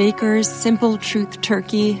it's Baker's Simple Truth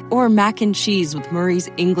Turkey or mac and cheese with Murray's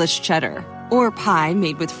English Cheddar or pie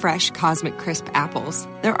made with fresh Cosmic Crisp apples,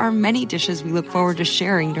 there are many dishes we look forward to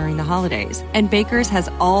sharing during the holidays. And Baker's has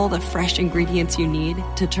all the fresh ingredients you need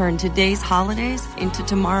to turn today's holidays into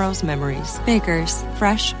tomorrow's memories. Baker's,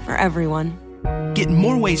 fresh for everyone. Get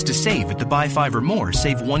more ways to save at the Buy 5 or More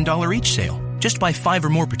Save $1 each sale. Just buy 5 or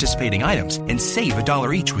more participating items and save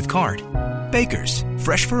 $1 each with card. Baker's,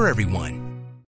 fresh for everyone.